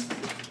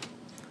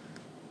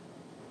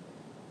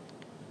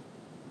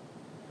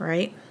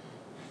 Right?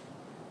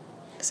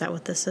 Is that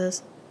what this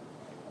is?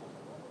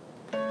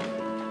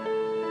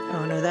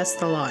 Oh no, that's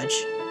the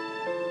lodge.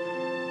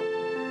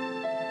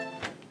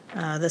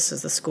 This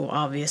is the school,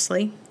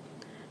 obviously.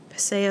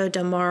 Paseo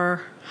del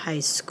Mar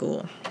High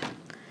School.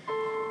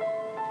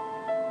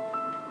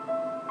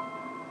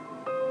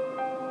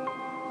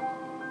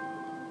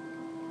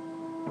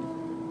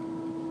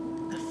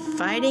 The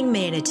Fighting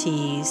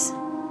Manatees.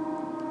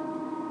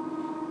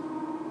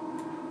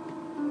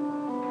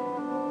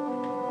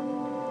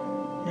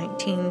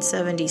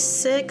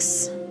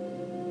 $1976.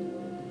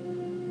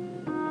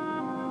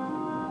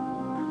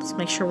 Let's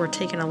make sure we're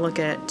taking a look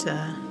at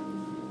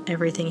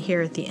everything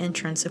here at the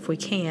entrance if we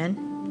can.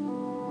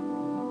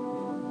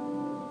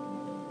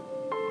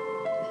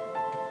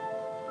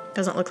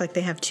 Doesn't look like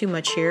they have too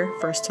much here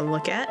for us to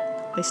look at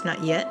least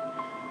not yet.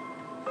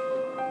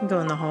 Go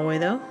in the hallway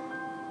though.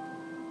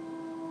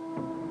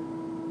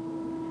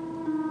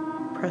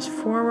 Press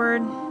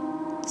forward.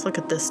 Let's look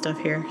at this stuff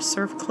here.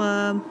 Surf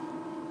Club.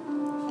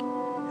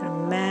 A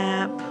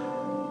map.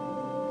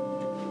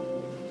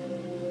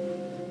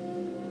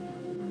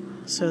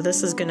 So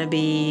this is going to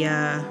be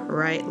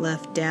right,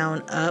 left,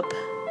 down, up.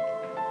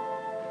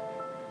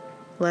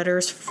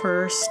 Letters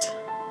first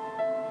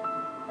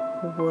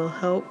will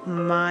help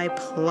my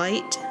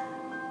plight.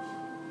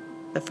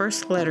 The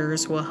first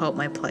letters will help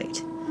my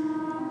plight.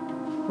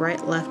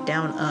 Right, left,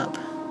 down, up.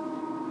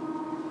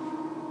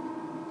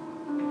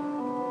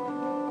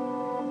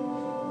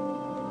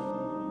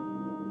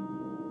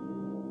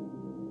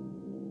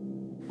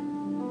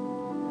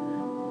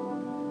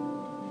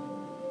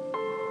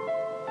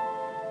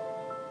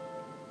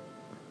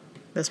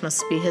 This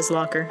must be his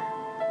locker.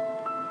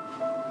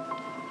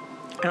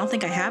 I don't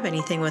think I have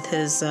anything with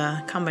his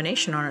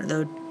combination on it,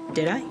 though,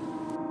 did I?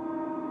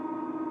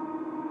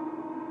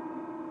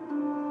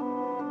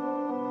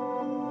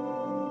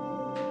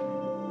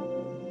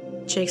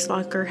 Jake's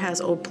locker has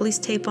old police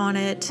tape on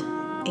it.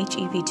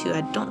 HEV2,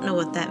 I don't know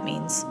what that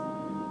means.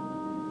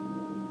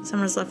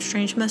 Someone's left a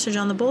strange message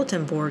on the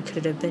bulletin board. Could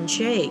it have been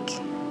Jake?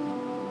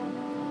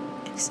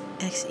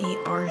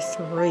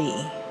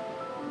 XER3.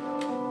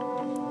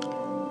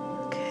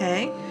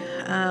 Okay,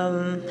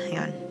 hang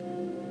on.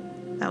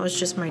 That was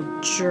just my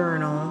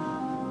journal.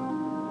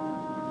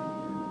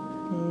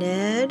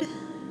 Ned.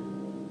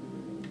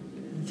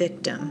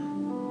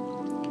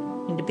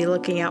 Victim. Need to be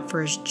looking out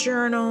for his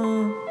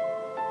journal.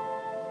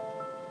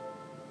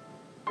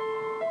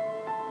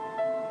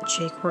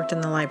 Jake worked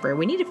in the library.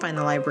 We need to find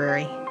the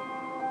library.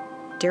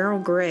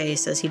 Daryl Gray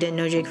says he didn't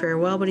know Jake very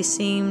well, but he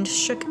seemed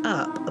shook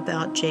up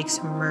about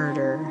Jake's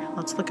murder.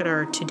 Let's look at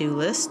our to-do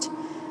list.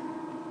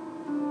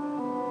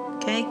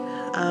 Okay,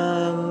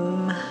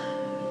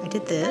 I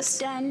did this.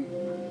 Done.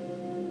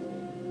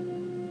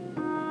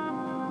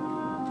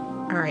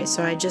 All right,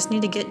 so I just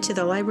need to get to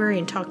the library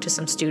and talk to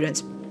some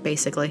students,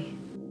 basically.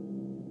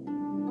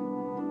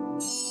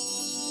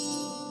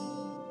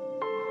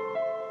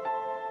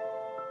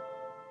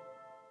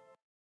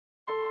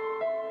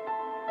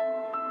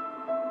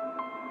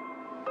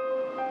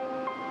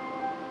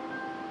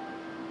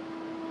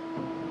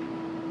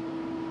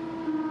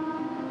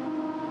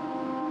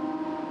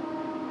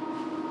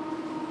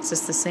 Is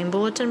this the same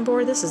bulletin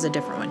board? This is a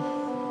different one.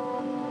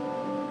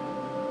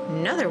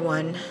 Another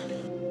one.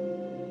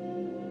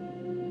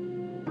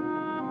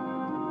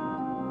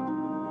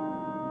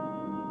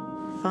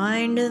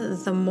 Find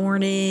the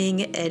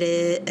morning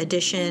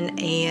edition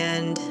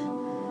and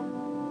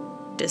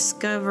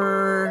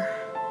discover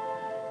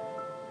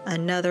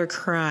another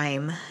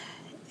crime.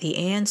 The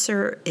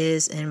answer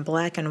is in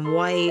black and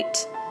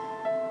white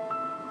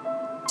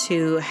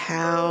to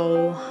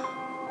how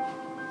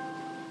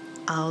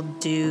I'll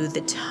do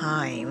the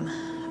time.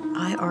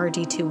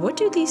 IRD2. What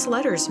do these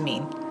letters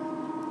mean?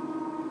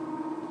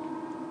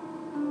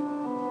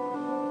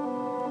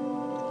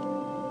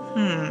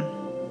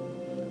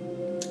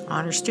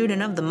 Honor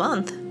Student of the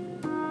Month.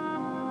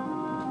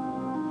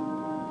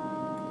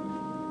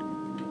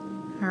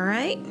 All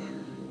right.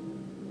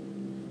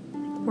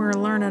 We're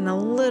learning a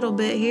little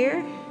bit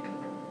here.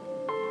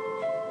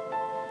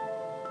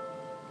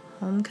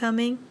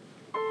 Homecoming.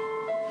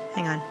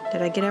 Hang on.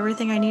 Did I get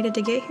everything I needed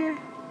to get here?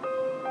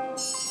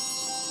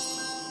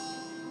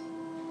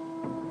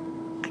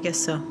 guess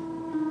so.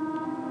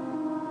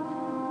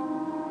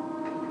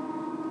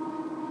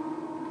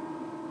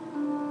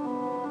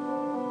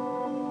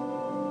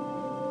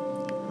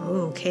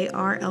 Oh,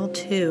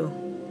 KRL2.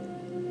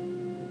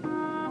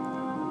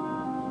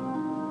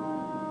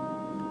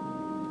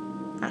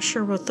 Not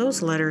sure what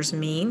those letters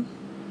mean.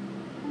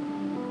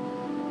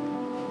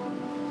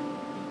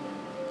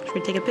 Should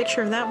we take a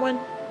picture of that one?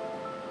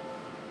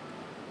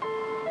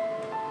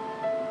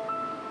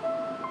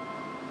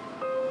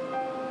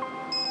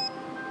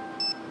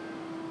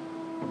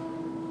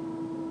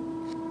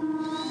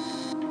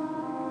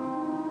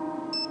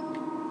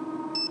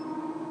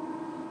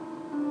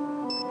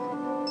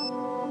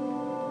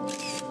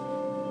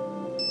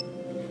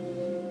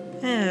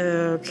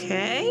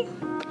 Okay.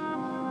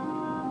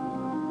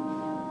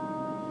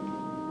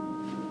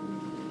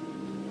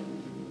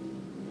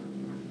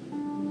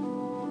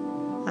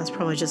 That's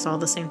probably just all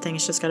the same thing.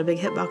 It's just got a big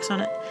hitbox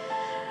on it.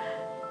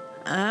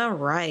 All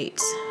right.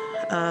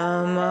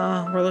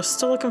 We're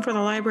still looking for the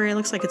library. It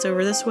looks like it's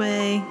over this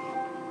way.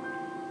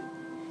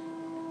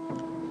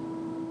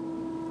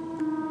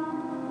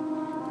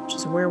 Which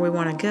is where we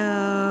want to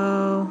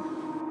go.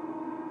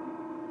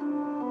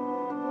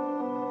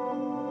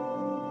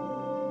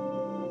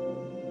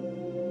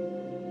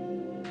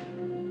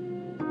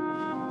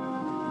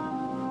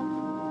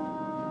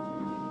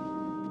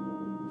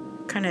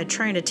 Kind of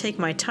trying to take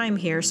my time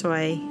here so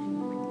I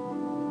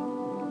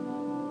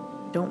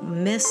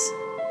don't miss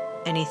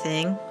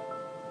anything.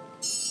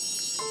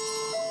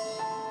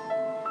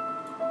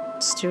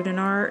 Student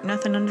art,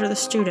 nothing under the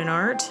student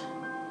art.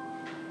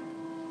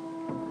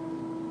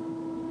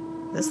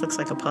 This looks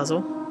like a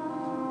puzzle.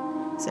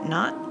 Is it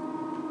not?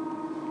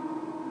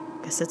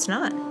 Guess it's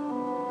not.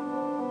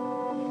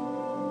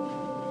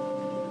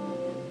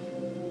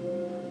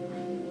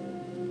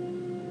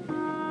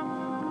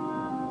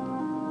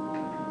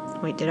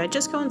 Wait, did I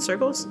just go in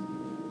circles?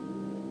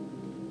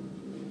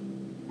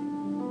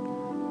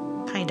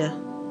 Kinda.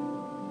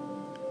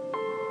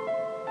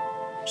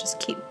 Just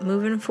keep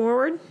moving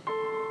forward.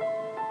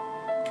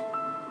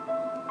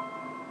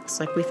 Looks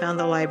like we found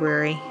the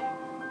library.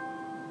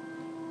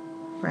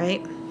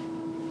 Right?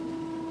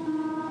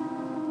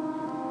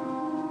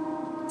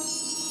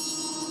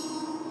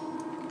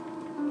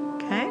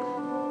 Okay.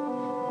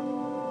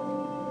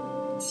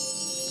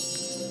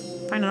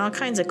 Finding all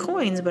kinds of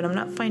coins, but I'm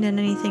not finding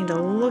anything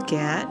to look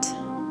at.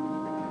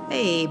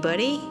 Hey,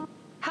 buddy.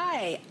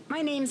 Hi,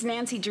 my name's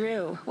Nancy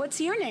Drew.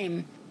 What's your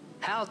name?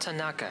 Hal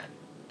Tanaka.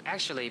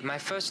 Actually, my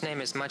first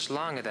name is much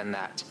longer than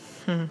that.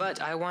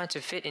 But I want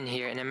to fit in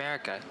here in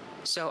America,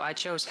 so I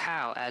chose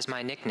Hal as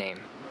my nickname.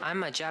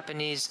 I'm a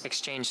Japanese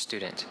exchange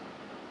student.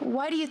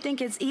 Why do you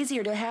think it's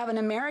easier to have an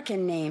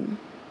American name?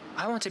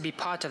 I want to be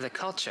part of the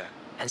culture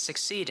and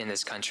succeed in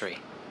this country.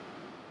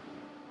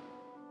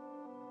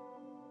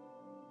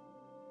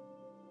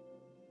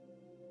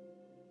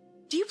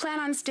 Do you plan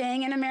on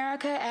staying in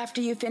America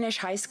after you finish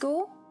high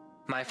school?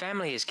 My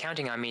family is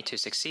counting on me to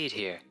succeed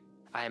here.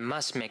 I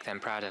must make them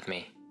proud of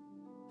me.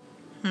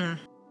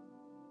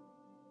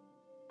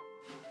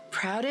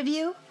 Proud of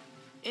you?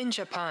 In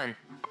Japan,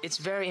 it's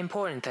very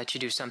important that you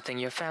do something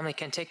your family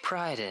can take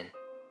pride in.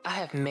 I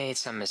have made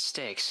some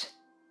mistakes,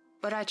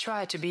 but I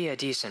try to be a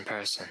decent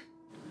person.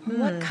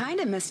 What kind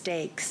of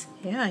mistakes?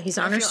 Yeah, he's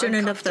I honor feel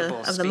student of the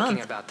uncomfortable month.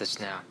 speaking about this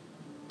now.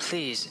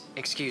 Please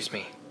excuse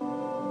me.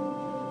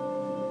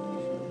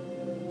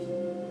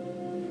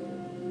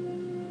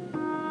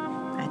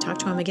 I talk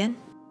to him again.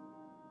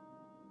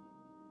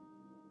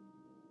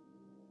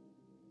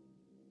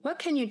 What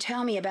can you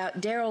tell me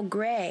about Daryl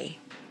Gray?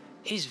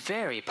 He's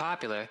very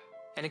popular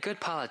and a good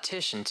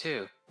politician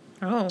too,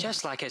 Oh,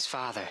 just like his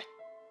father.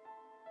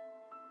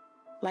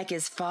 Like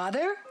his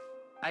father?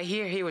 I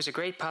hear he was a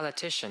great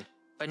politician,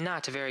 but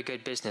not a very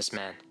good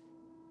businessman.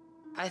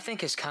 I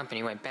think his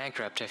company went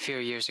bankrupt a few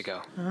years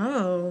ago.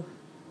 oh.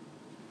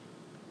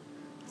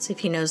 Let's see if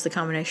he knows the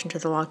combination to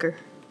the locker.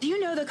 Do you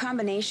know the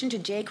combination to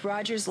Jake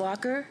Rogers'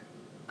 locker?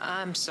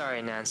 I'm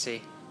sorry,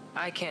 Nancy.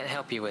 I can't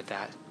help you with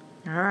that.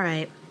 All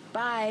right.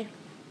 Bye.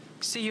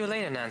 See you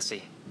later,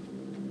 Nancy.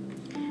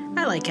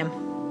 I like him.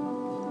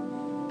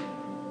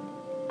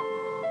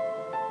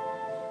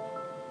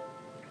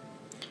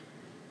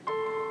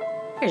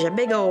 Here's a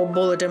big old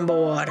bulletin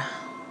board.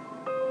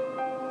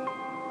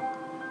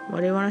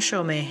 What do you want to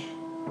show me?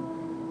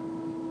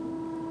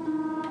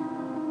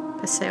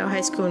 Paseo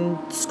High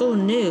School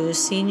News.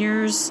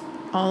 Seniors,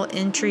 all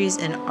entries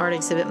and art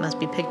exhibit must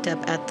be picked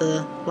up at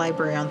the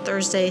library on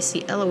Thursday.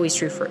 See Eloise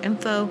Drew for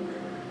info.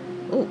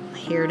 Oh,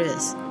 here it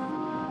is.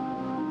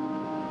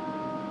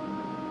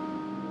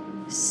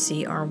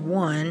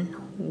 CR1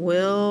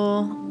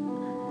 will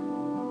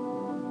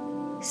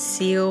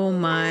seal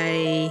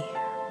my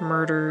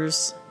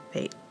murder's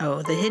fate.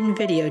 Oh, the hidden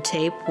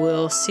videotape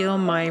will seal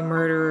my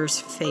murderer's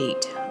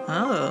fate.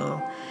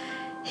 Oh,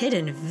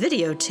 hidden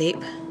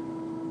videotape.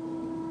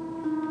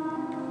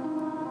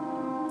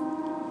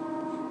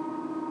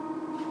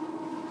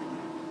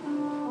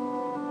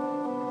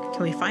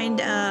 Can we find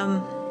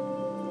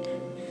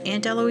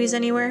Aunt Eloise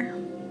anywhere?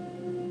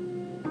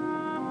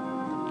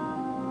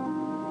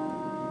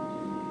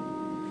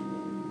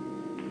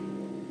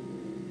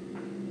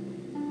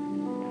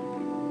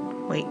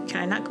 Wait,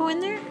 can I not go in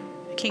there?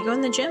 I can't go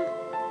in the gym?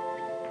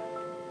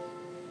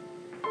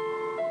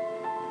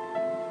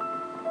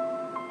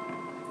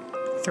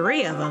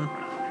 Three of them.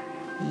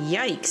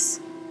 Yikes.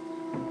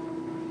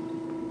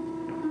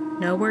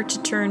 Nowhere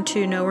to turn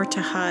to, nowhere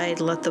to hide.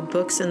 Let the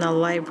books in the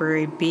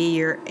library be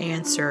your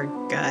answer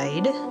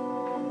guide.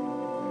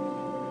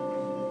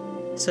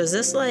 So is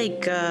this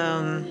like,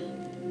 kind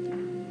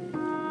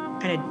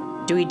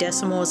of Dewey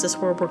Decimal? Is this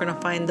where we're going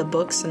to find the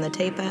books and the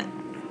tape at?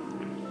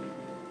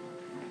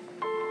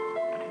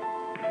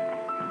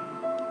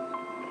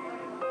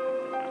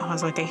 I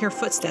was like, I hear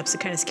footsteps.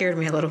 It kind of scared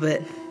me a little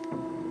bit.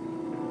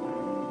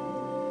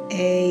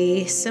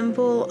 A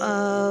symbol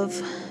of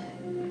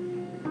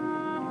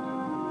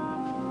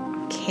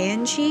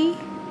kanji?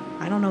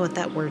 I don't know what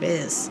that word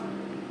is.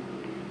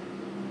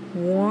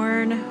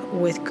 Worn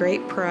with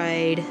great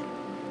pride,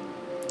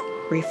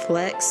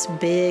 reflects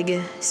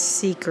big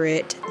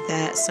secret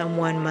that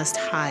someone must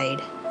hide.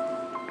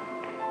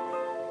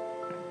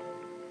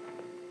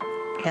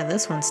 Yeah,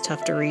 this one's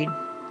tough to read.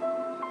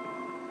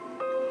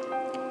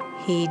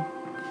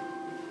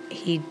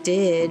 He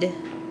did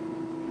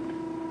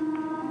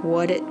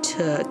what it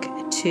took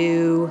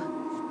to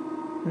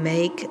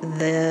make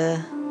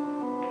the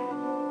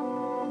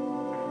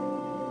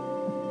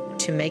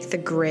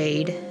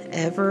grade,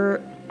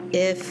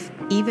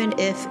 even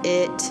if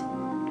it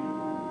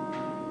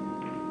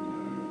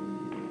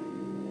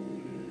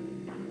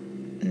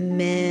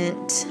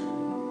meant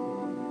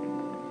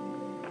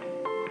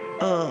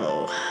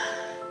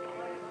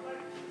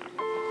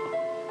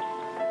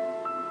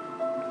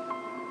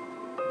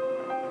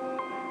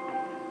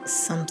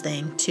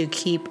something to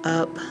keep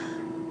up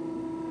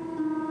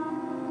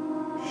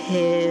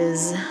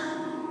his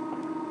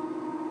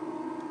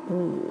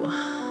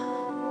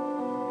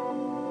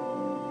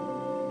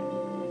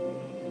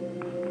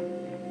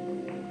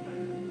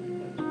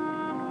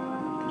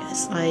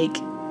it's like,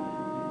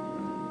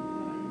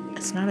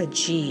 it's not a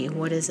G.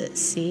 What is it?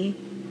 C?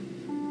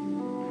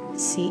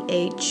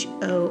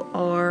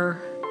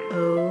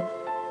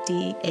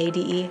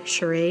 CHORODADE.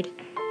 Charade.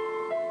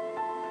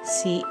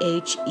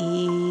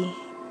 CHE.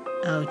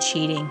 Oh,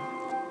 cheating.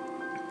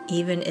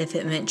 Even if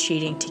it meant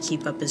cheating to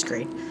keep up his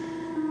grade.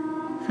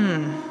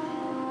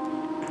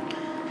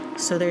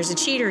 So there's a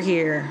cheater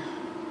here.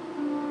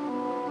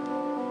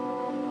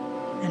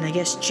 And I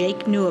guess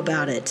Jake knew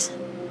about it.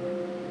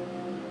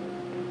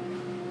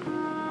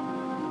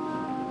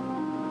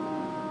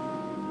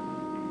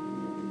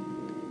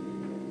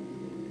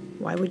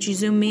 Why would you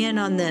zoom me in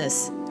on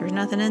this? There's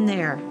nothing in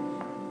there.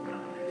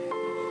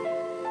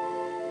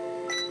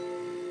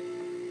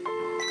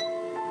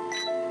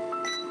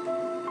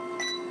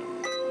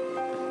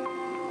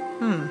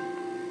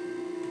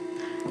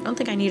 I don't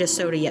think I need a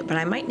soda yet, but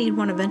I might need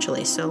one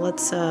eventually, so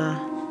let's hang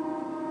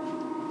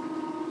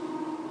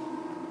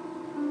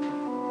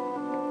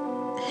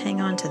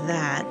on to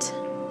that.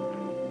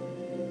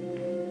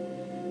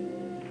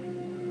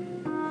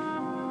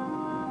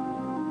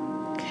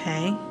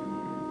 Okay.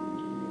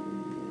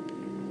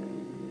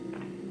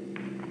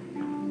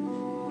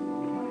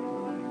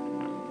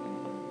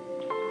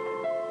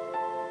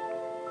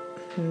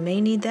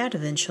 May need that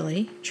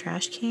eventually.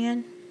 Trash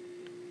can.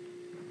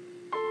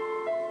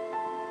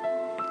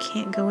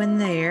 Can't go in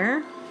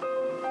there.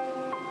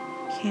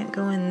 Can't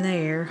go in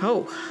there.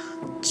 Oh,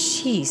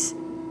 jeez.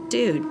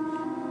 Dude.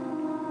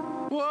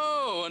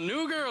 Whoa, a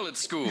new girl at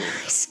school.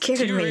 Scared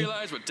me. Do you me.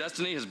 realize what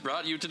destiny has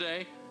brought you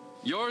today?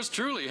 Yours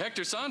truly,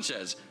 Hector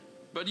Sanchez.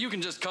 But you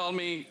can just call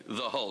me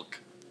the Hulk.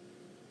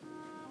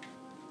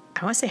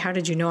 I want to say, how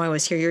did you know I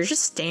was here? You're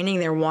just standing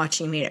there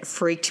watching me and it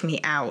freaked me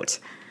out.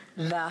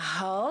 The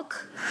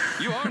Hulk?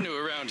 You are new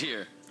around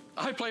here.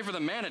 I play for the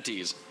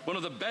Manatees, one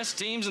of the best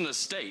teams in the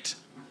state.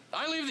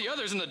 I leave the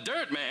others in the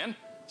dirt, man.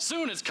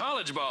 Soon it's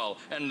college ball,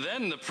 and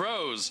then the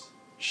pros.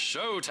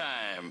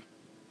 Showtime.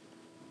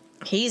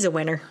 He's a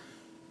winner.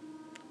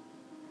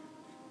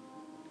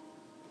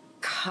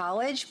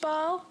 College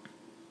ball?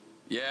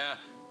 Yeah,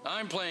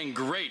 I'm playing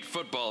great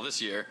football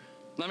this year.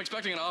 I'm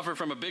expecting an offer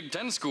from a Big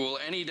Ten school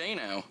any day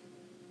now.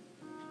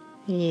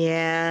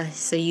 Yeah,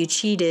 so you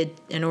cheated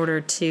in order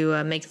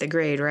to make the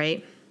grade,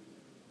 right?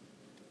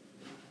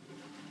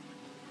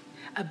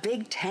 A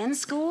Big Ten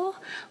school?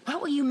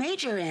 What will you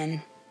major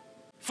in?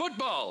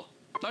 Football!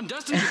 I'm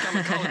destined to become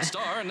a college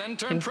star and then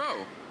turn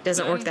pro.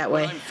 Doesn't work that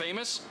way. When I'm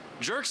famous,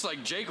 jerks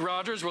like Jake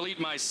Rogers will eat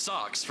my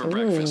socks for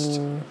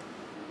breakfast.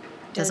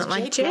 Doesn't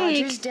like Jake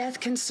Jake. Rogers' death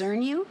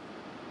concern you?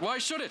 Why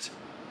should it?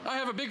 I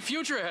have a big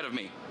future ahead of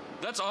me.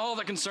 That's all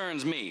that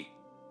concerns me.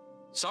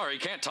 Sorry,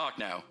 can't talk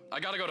now.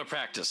 I gotta go to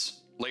practice.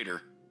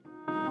 Later.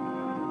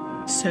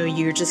 So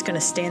you're just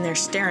gonna stand there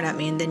staring at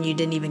me and then you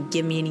didn't even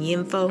give me any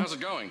info? How's it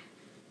going?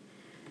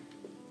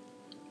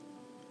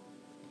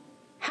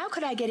 How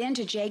could I get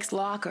into Jake's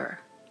locker?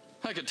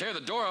 I could tear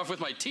the door off with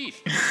my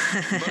teeth.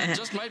 But it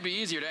just might be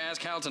easier to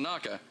ask Hal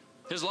Tanaka.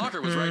 His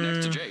locker was right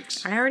next to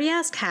Jake's. I already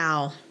asked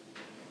Hal.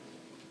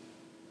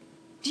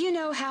 Do you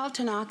know Hal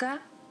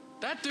Tanaka?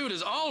 That dude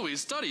is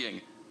always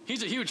studying.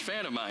 He's a huge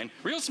fan of mine.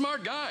 Real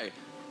smart guy.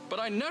 but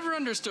I never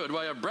understood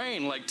why a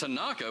brain like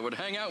Tanaka would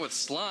hang out with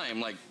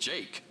slime like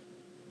Jake.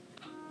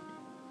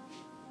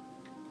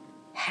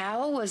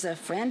 Hal was a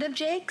friend of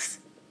Jake's?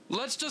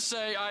 Let's just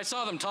say I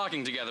saw them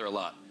talking together a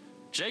lot.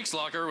 Jake's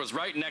locker was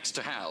right next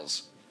to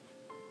Hal's.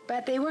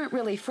 But they weren't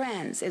really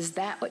friends, is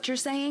that what you're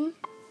saying?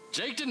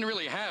 Jake didn't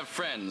really have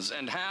friends,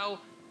 and Hal,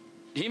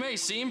 he may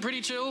seem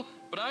pretty chill,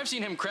 but I've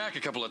seen him crack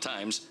a couple of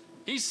times.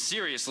 He's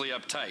seriously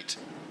uptight.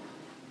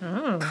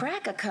 Oh.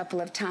 Crack a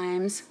couple of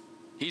times?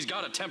 He's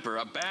got a temper,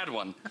 a bad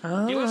one.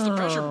 Oh. He lets the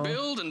pressure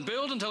build and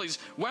build until he's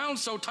wound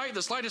so tight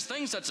the slightest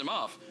thing sets him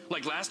off.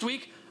 Like last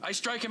week, I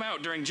strike him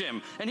out during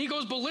gym, and he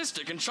goes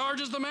ballistic and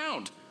charges the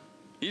mound.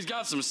 He's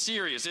got some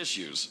serious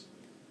issues.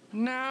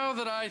 Now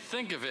that I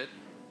think of it,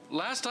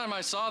 last time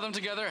I saw them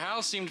together,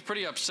 Hal seemed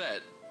pretty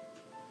upset.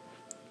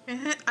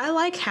 I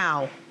like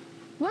Hal.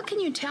 What can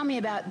you tell me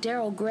about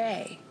Daryl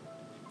Gray?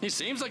 He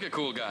seems like a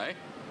cool guy.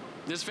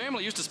 His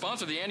family used to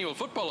sponsor the annual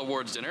football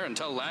awards dinner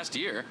until last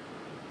year.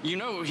 You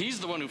know,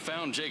 he's the one who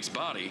found Jake's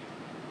body.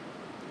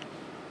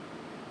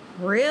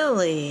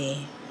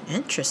 Really?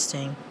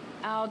 Interesting.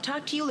 I'll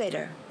talk to you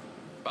later.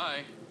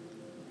 Bye.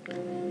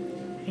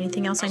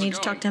 Anything else I How's it need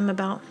to talk to him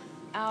about?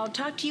 I'll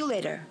talk to you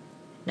later.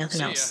 Nothing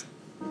See ya. else.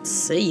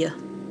 See ya.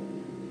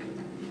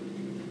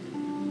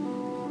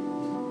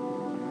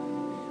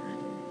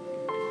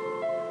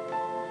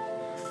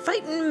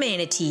 Fighting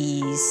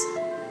manatees.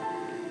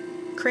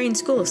 Crane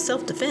School of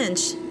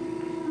Self-Defense.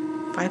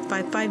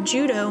 555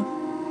 Judo.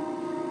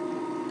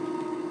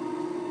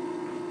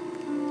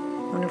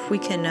 Wonder if we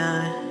can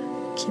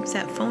keep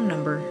that phone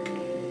number.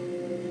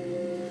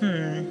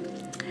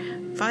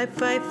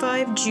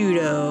 555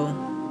 Judo.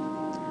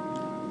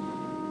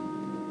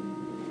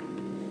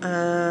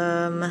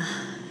 And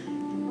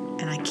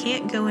I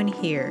can't go in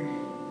here.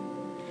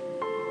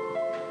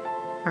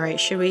 Alright,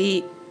 should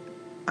we...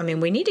 I mean,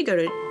 we need to go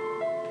to...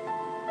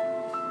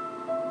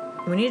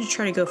 We need to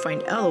try to go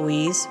find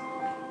Eloise,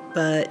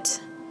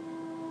 but...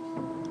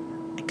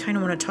 I kind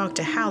of want to talk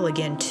to Hal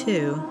again,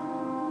 too.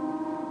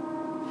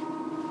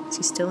 Is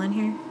he still in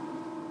here?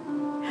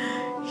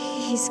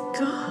 He's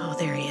gone. Oh,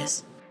 there he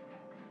is.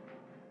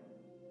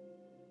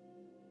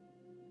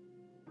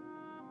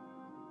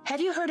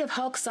 Have you heard of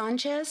Hulk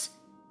Sanchez?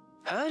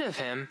 Heard of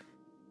him?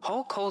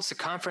 Hulk holds the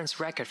conference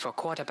record for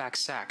quarterback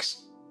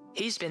sacks.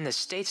 He's been the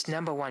state's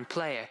 #1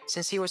 player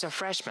since he was a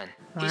freshman.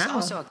 He's Wow.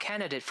 also a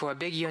candidate for a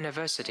big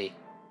university,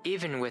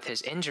 even with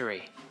his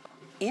injury.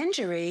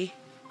 Injury?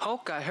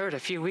 Hulk got hurt a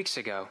few weeks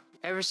ago.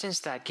 Ever since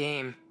that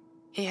game,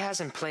 he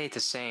hasn't played the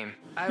same.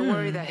 I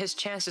worry that his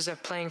chances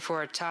of playing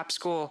for a top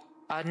school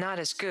are not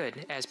as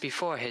good as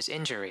before his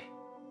injury.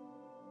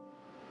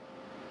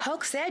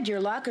 Hulk said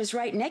your locker's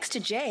right next to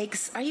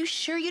Jake's. Are you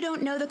sure you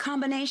don't know the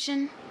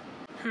combination?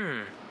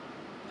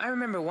 I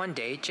remember one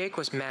day Jake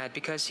was mad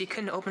because he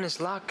couldn't open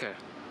his locker.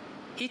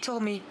 He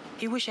told me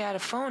he wished he had a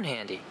phone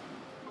handy.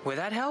 Would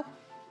that help?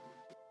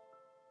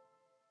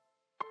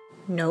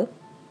 Nope.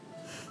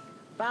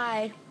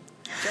 Bye.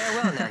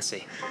 Farewell,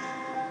 Nancy.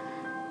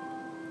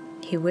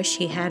 He wished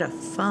he had a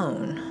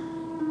phone.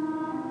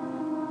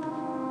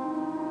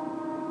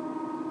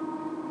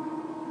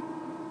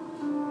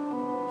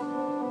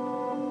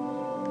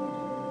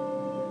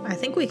 I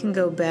think we can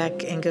go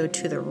back and go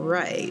to the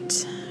right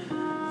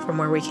from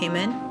where we came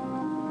in.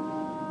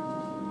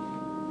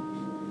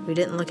 We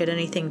didn't look at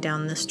anything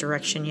down this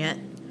direction yet.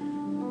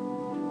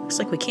 Looks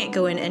like we can't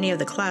go in any of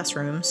the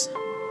classrooms.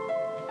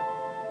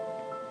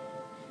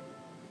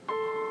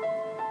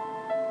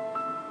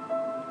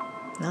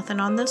 Nothing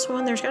on this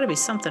one? There's got to be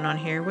something on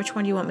here. Which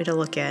one do you want me to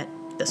look at?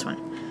 This one.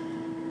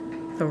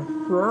 The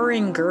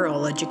Roaring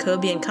Girl, a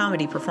Jacobian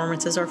comedy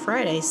performances are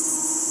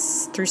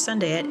Fridays through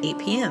Sunday at 8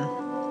 p.m.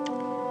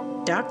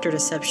 Dr.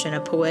 Deception, a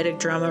poetic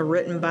drama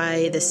written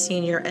by the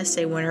senior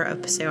essay winner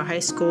of Paseo High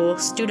School.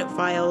 Student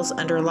files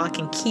under lock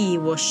and key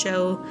will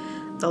show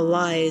the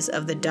lies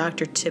of the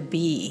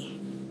doctor-to-be.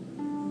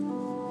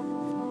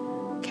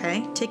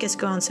 Okay, tickets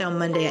go on sale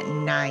Monday at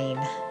 9.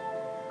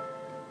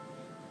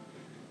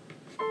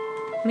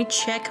 Let me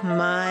check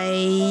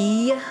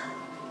my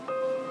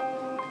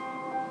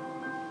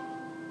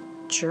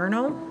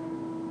journal.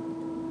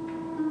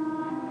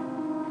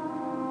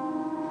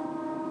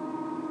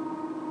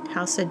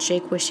 Hal said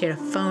Jake wished he had a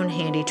phone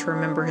handy to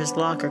remember his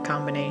locker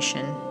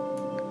combination.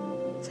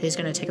 So he's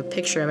going to take a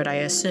picture of it, I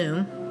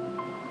assume.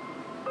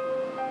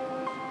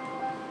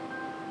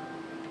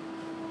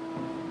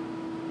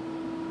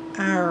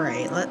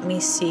 Alright, let me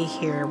see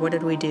here. What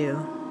did we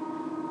do?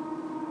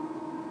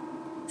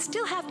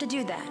 Still have to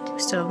do that.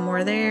 Still have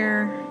more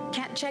there.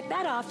 Can't check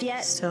that off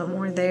yet. Still have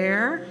more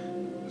there.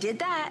 Did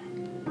that.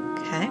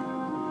 Okay.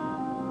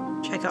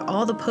 Check out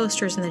all the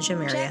posters in the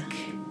gym area. Check.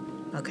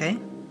 Okay.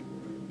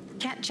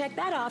 Can't check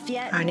that off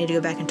yet. I need to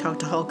go back and talk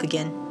to Hulk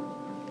again.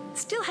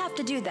 Still have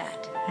to do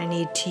that. I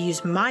need to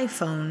use my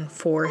phone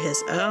for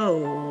his...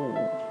 Oh.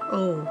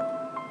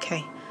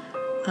 Okay.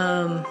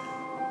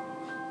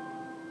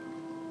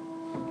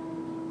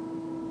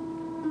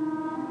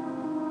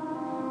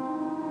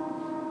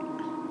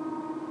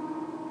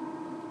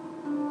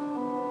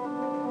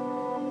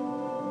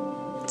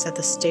 Is that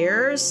the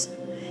stairs?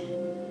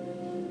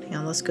 Hang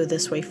on, let's go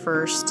this way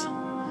first.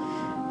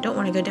 Don't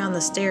want to go down the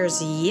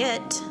stairs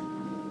yet.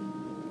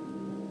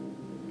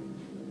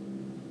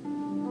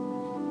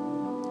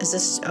 Is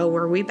this... Oh,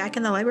 were we back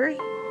in the library?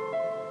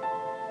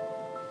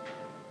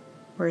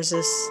 Where is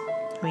this?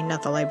 I mean,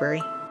 not the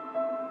library.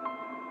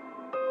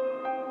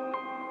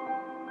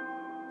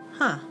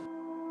 Huh.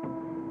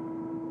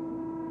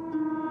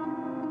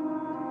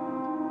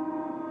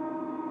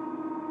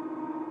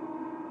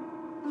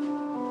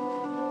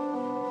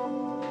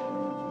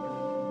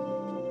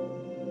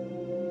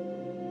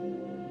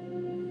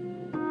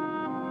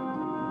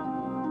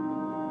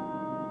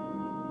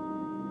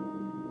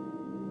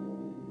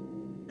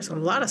 There's a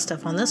lot of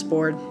stuff on this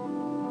board.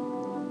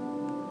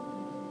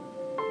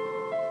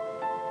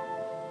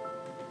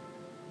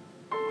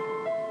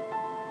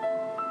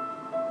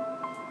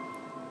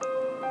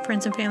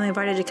 Friends and family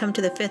invited to come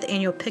to the 5th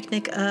annual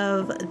picnic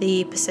of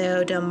the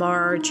Paseo del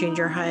Mar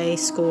Junior High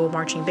School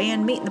Marching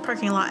Band. Meet in the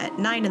parking lot at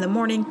 9 in the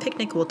morning.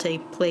 Picnic will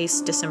take place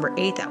December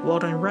 8th at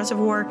Walden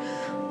Reservoir.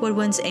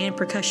 Woodwinds and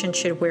percussion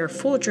should wear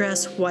full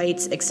dress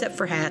whites except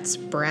for hats.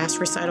 Brass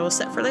recital is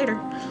set for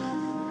later.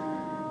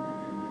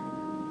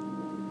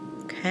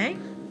 Okay.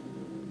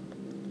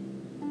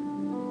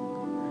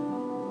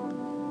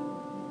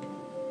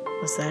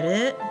 Was that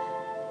it?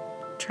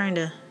 Trying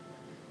to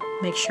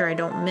make sure I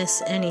don't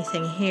miss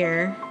anything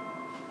here.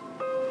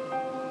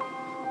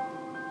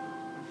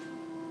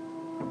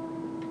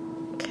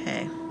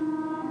 Okay.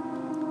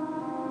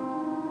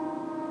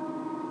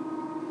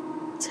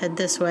 Let's head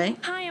this way.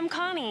 Hi, I'm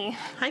Connie.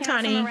 Hi, You're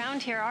Connie. not from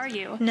around here, are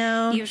you?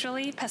 No.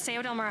 Usually,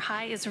 Paseo del Mar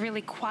High is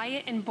really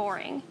quiet and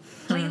boring.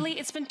 Lately,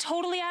 it's been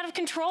totally out of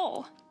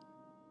control.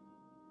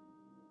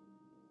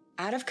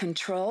 Out of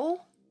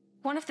control?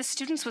 One of the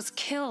students was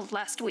killed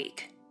last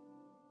week.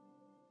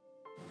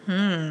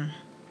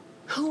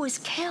 Who was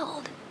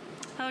killed?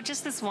 Oh,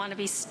 just this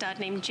wannabe stud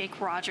named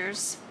Jake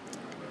Rogers.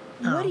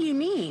 What do you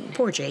mean?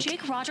 Poor Jake.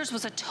 Jake Rogers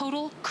was a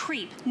total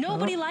creep.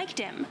 Nobody liked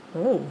him.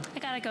 Oh. I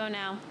gotta go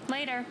now.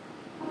 Later.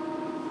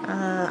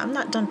 I'm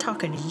not done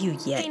talking to you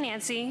yet. Hey,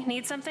 Nancy.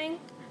 Need something?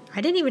 I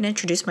didn't even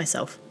introduce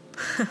myself.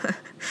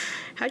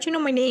 How'd you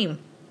know my name?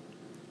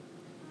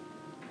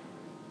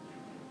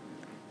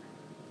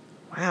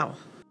 Wow.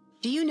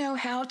 Do you know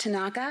Hal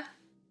Tanaka?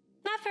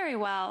 Not very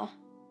well.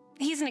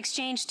 He's an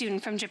exchange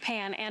student from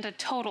Japan and a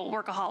total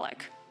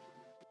workaholic.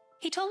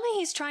 He told me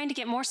he's trying to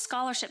get more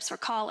scholarships for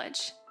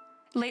college.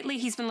 Lately,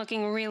 he's been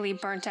looking really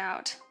burnt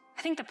out.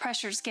 I think the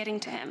pressure's getting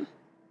to him.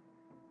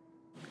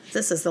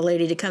 This is the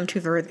lady to come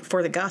to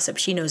for the gossip.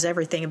 She knows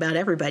everything about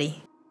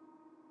everybody.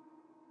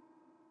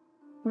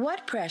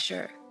 What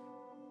pressure?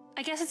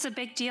 I guess it's a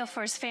big deal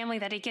for his family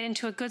that he get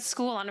into a good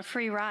school on a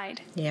free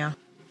ride. Yeah.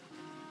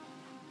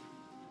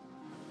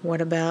 What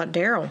about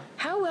Daryl?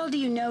 How well do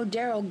you know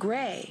Daryl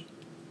Gray?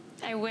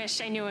 I wish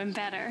I knew him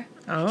better.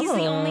 Oh. He's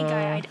the only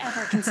guy I'd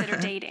ever consider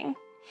dating.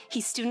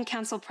 He's student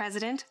council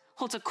president,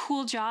 holds a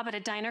cool job at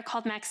a diner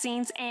called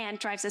Maxine's, and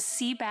drives a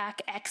Seaback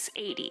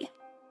X80.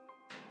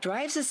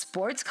 Drives a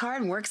sports car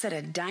and works at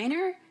a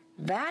diner?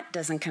 That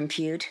doesn't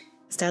compute.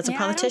 His dad's a Yeah, I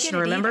don't politician, get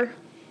it remember? either.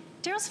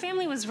 Daryl's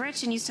family was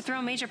rich and used to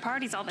throw major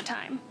parties all the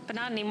time, but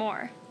not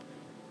anymore.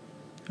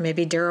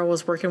 Maybe Daryl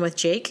was working with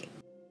Jake?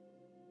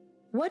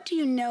 What do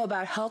you know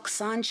about Hulk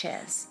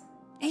Sanchez?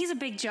 He's a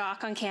big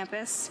jock on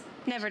campus.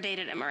 Never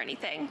dated him or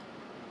anything.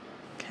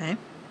 Okay.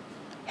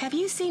 Have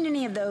you seen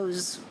any of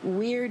those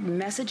weird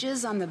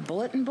messages on the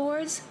bulletin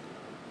boards?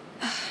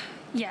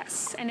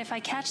 Yes, and if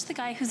I catch the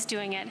guy who's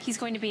doing it, he's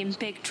going to be in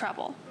big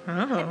trouble.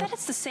 Oh. I bet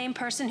it's the same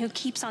person who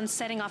keeps on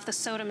setting off the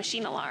soda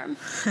machine alarm.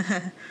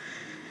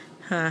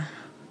 Huh.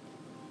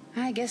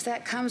 I guess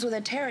that comes with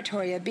the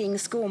territory of being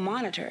school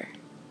monitor.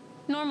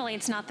 Normally,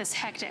 it's not this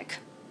hectic.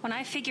 When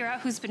I figure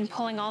out who's been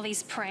pulling all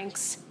these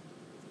pranks.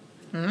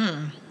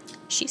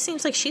 She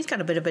seems like she's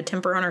got a bit of a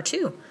temper on her,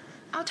 too.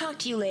 I'll talk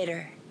to you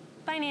later.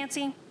 Bye,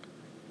 Nancy.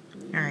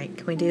 All right,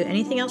 can we do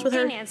anything else with Hey,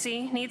 her?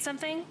 Nancy. Need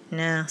something?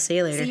 No, see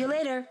you later. See you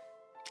later.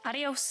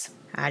 Adios.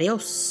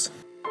 Adios.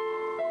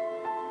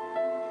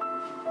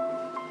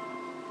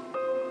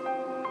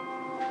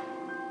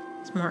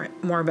 It's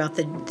more about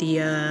the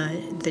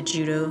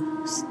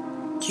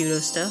judo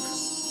stuff.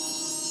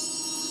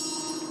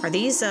 Are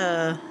these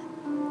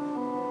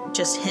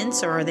just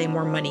hints, or are they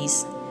more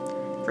monies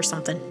for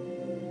something?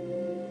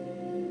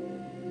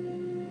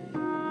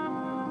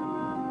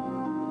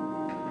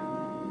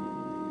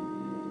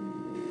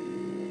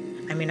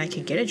 I mean, I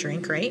could get a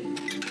drink, right?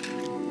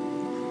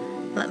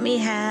 Let me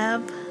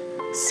have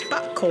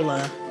Spot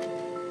Cola.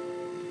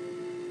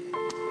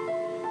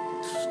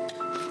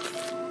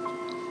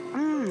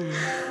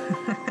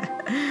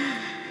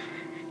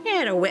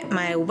 Yeah, to wet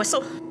my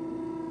whistle.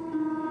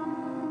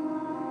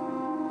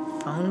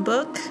 Phone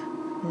book?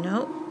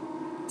 Nope.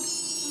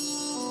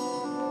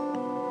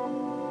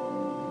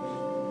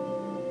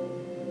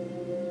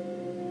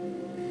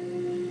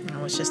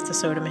 Oh, it's just the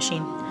soda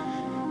machine.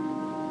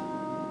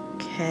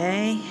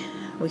 Okay.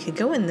 We could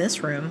go in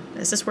this room.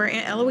 Is this where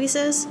Aunt Eloise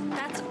is?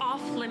 That's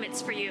off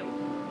limits for you.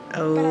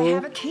 Oh. But I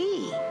have a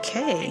key.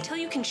 Okay. Until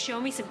you can show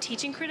me some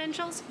teaching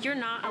credentials, you're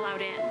not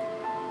allowed in.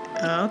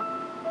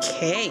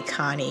 Okay,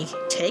 Connie.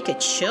 Take a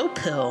chill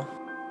pill.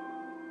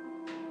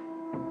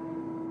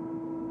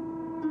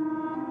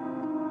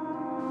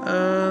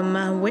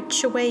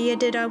 Which way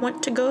did I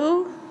want to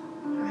go?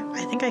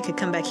 I think I could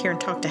come back here and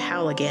talk to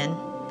Hal again.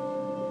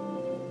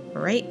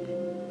 Right?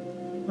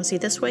 Was he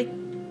this way?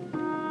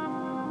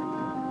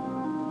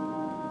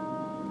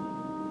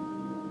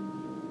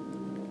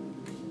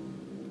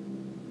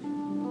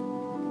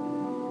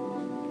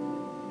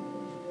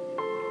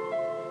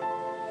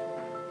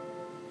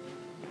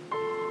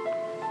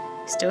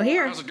 Still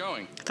here. How's it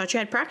going? I thought you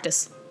had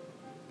practice.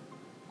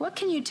 What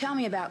can you tell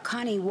me about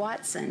Connie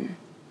Watson?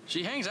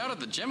 She hangs out at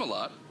the gym a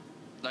lot.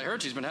 I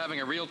heard she's been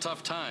having a real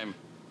tough time.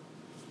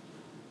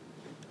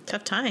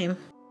 Tough time.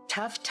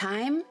 Tough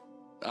time?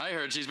 I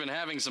heard she's been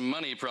having some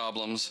money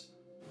problems.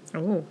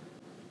 Oh.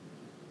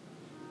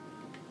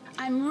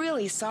 I'm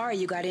really sorry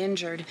you got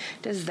injured.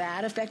 Does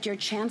that affect your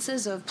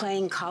chances of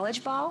playing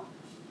college ball?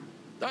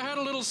 I had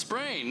a little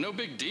sprain, no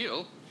big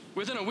deal.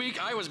 Within a week,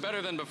 I was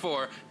better than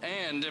before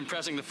and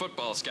impressing the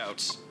football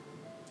scouts.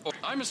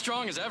 I'm as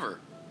strong as ever.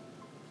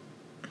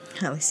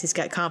 At least he's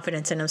got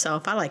confidence in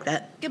himself. I like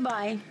that.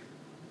 Goodbye.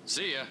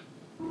 See ya.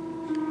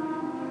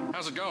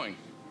 How's it going?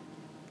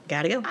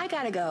 Gotta go. I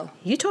gotta go.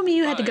 You told me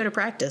you had to Bye. go to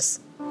practice.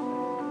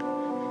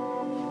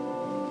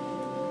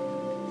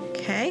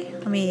 Okay,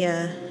 let me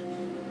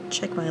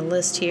check my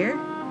list here.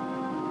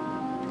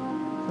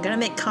 I'm gonna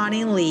make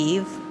Connie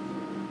leave.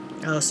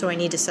 Oh, so I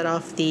need to set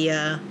off the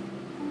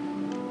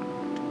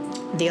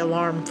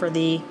alarm for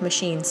the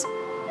machines.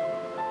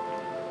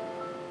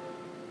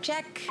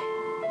 Check.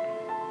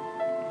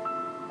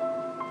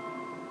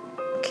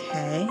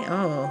 Okay.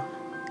 Oh,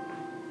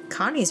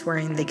 Connie's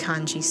wearing the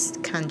kanji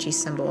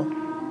symbol.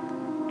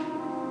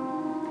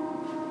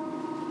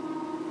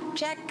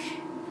 Check.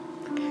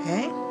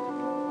 Okay.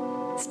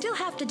 Still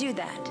have to do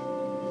that.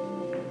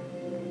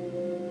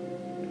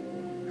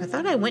 I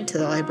thought I went to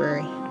the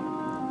library.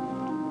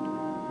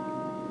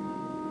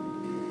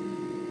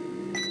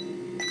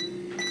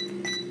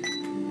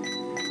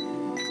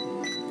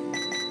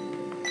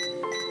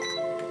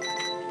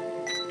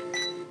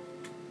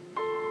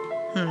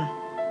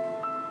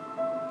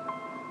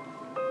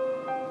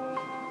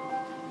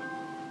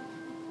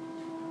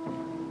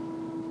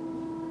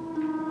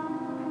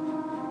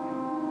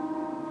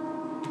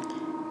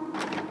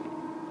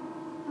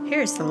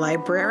 Here's the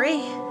library.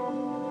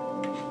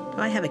 Do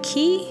I have a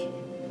key?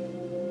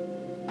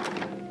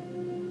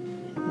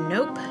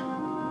 Nope.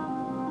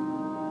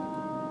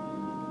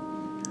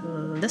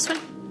 This one?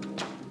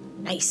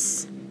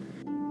 Nice.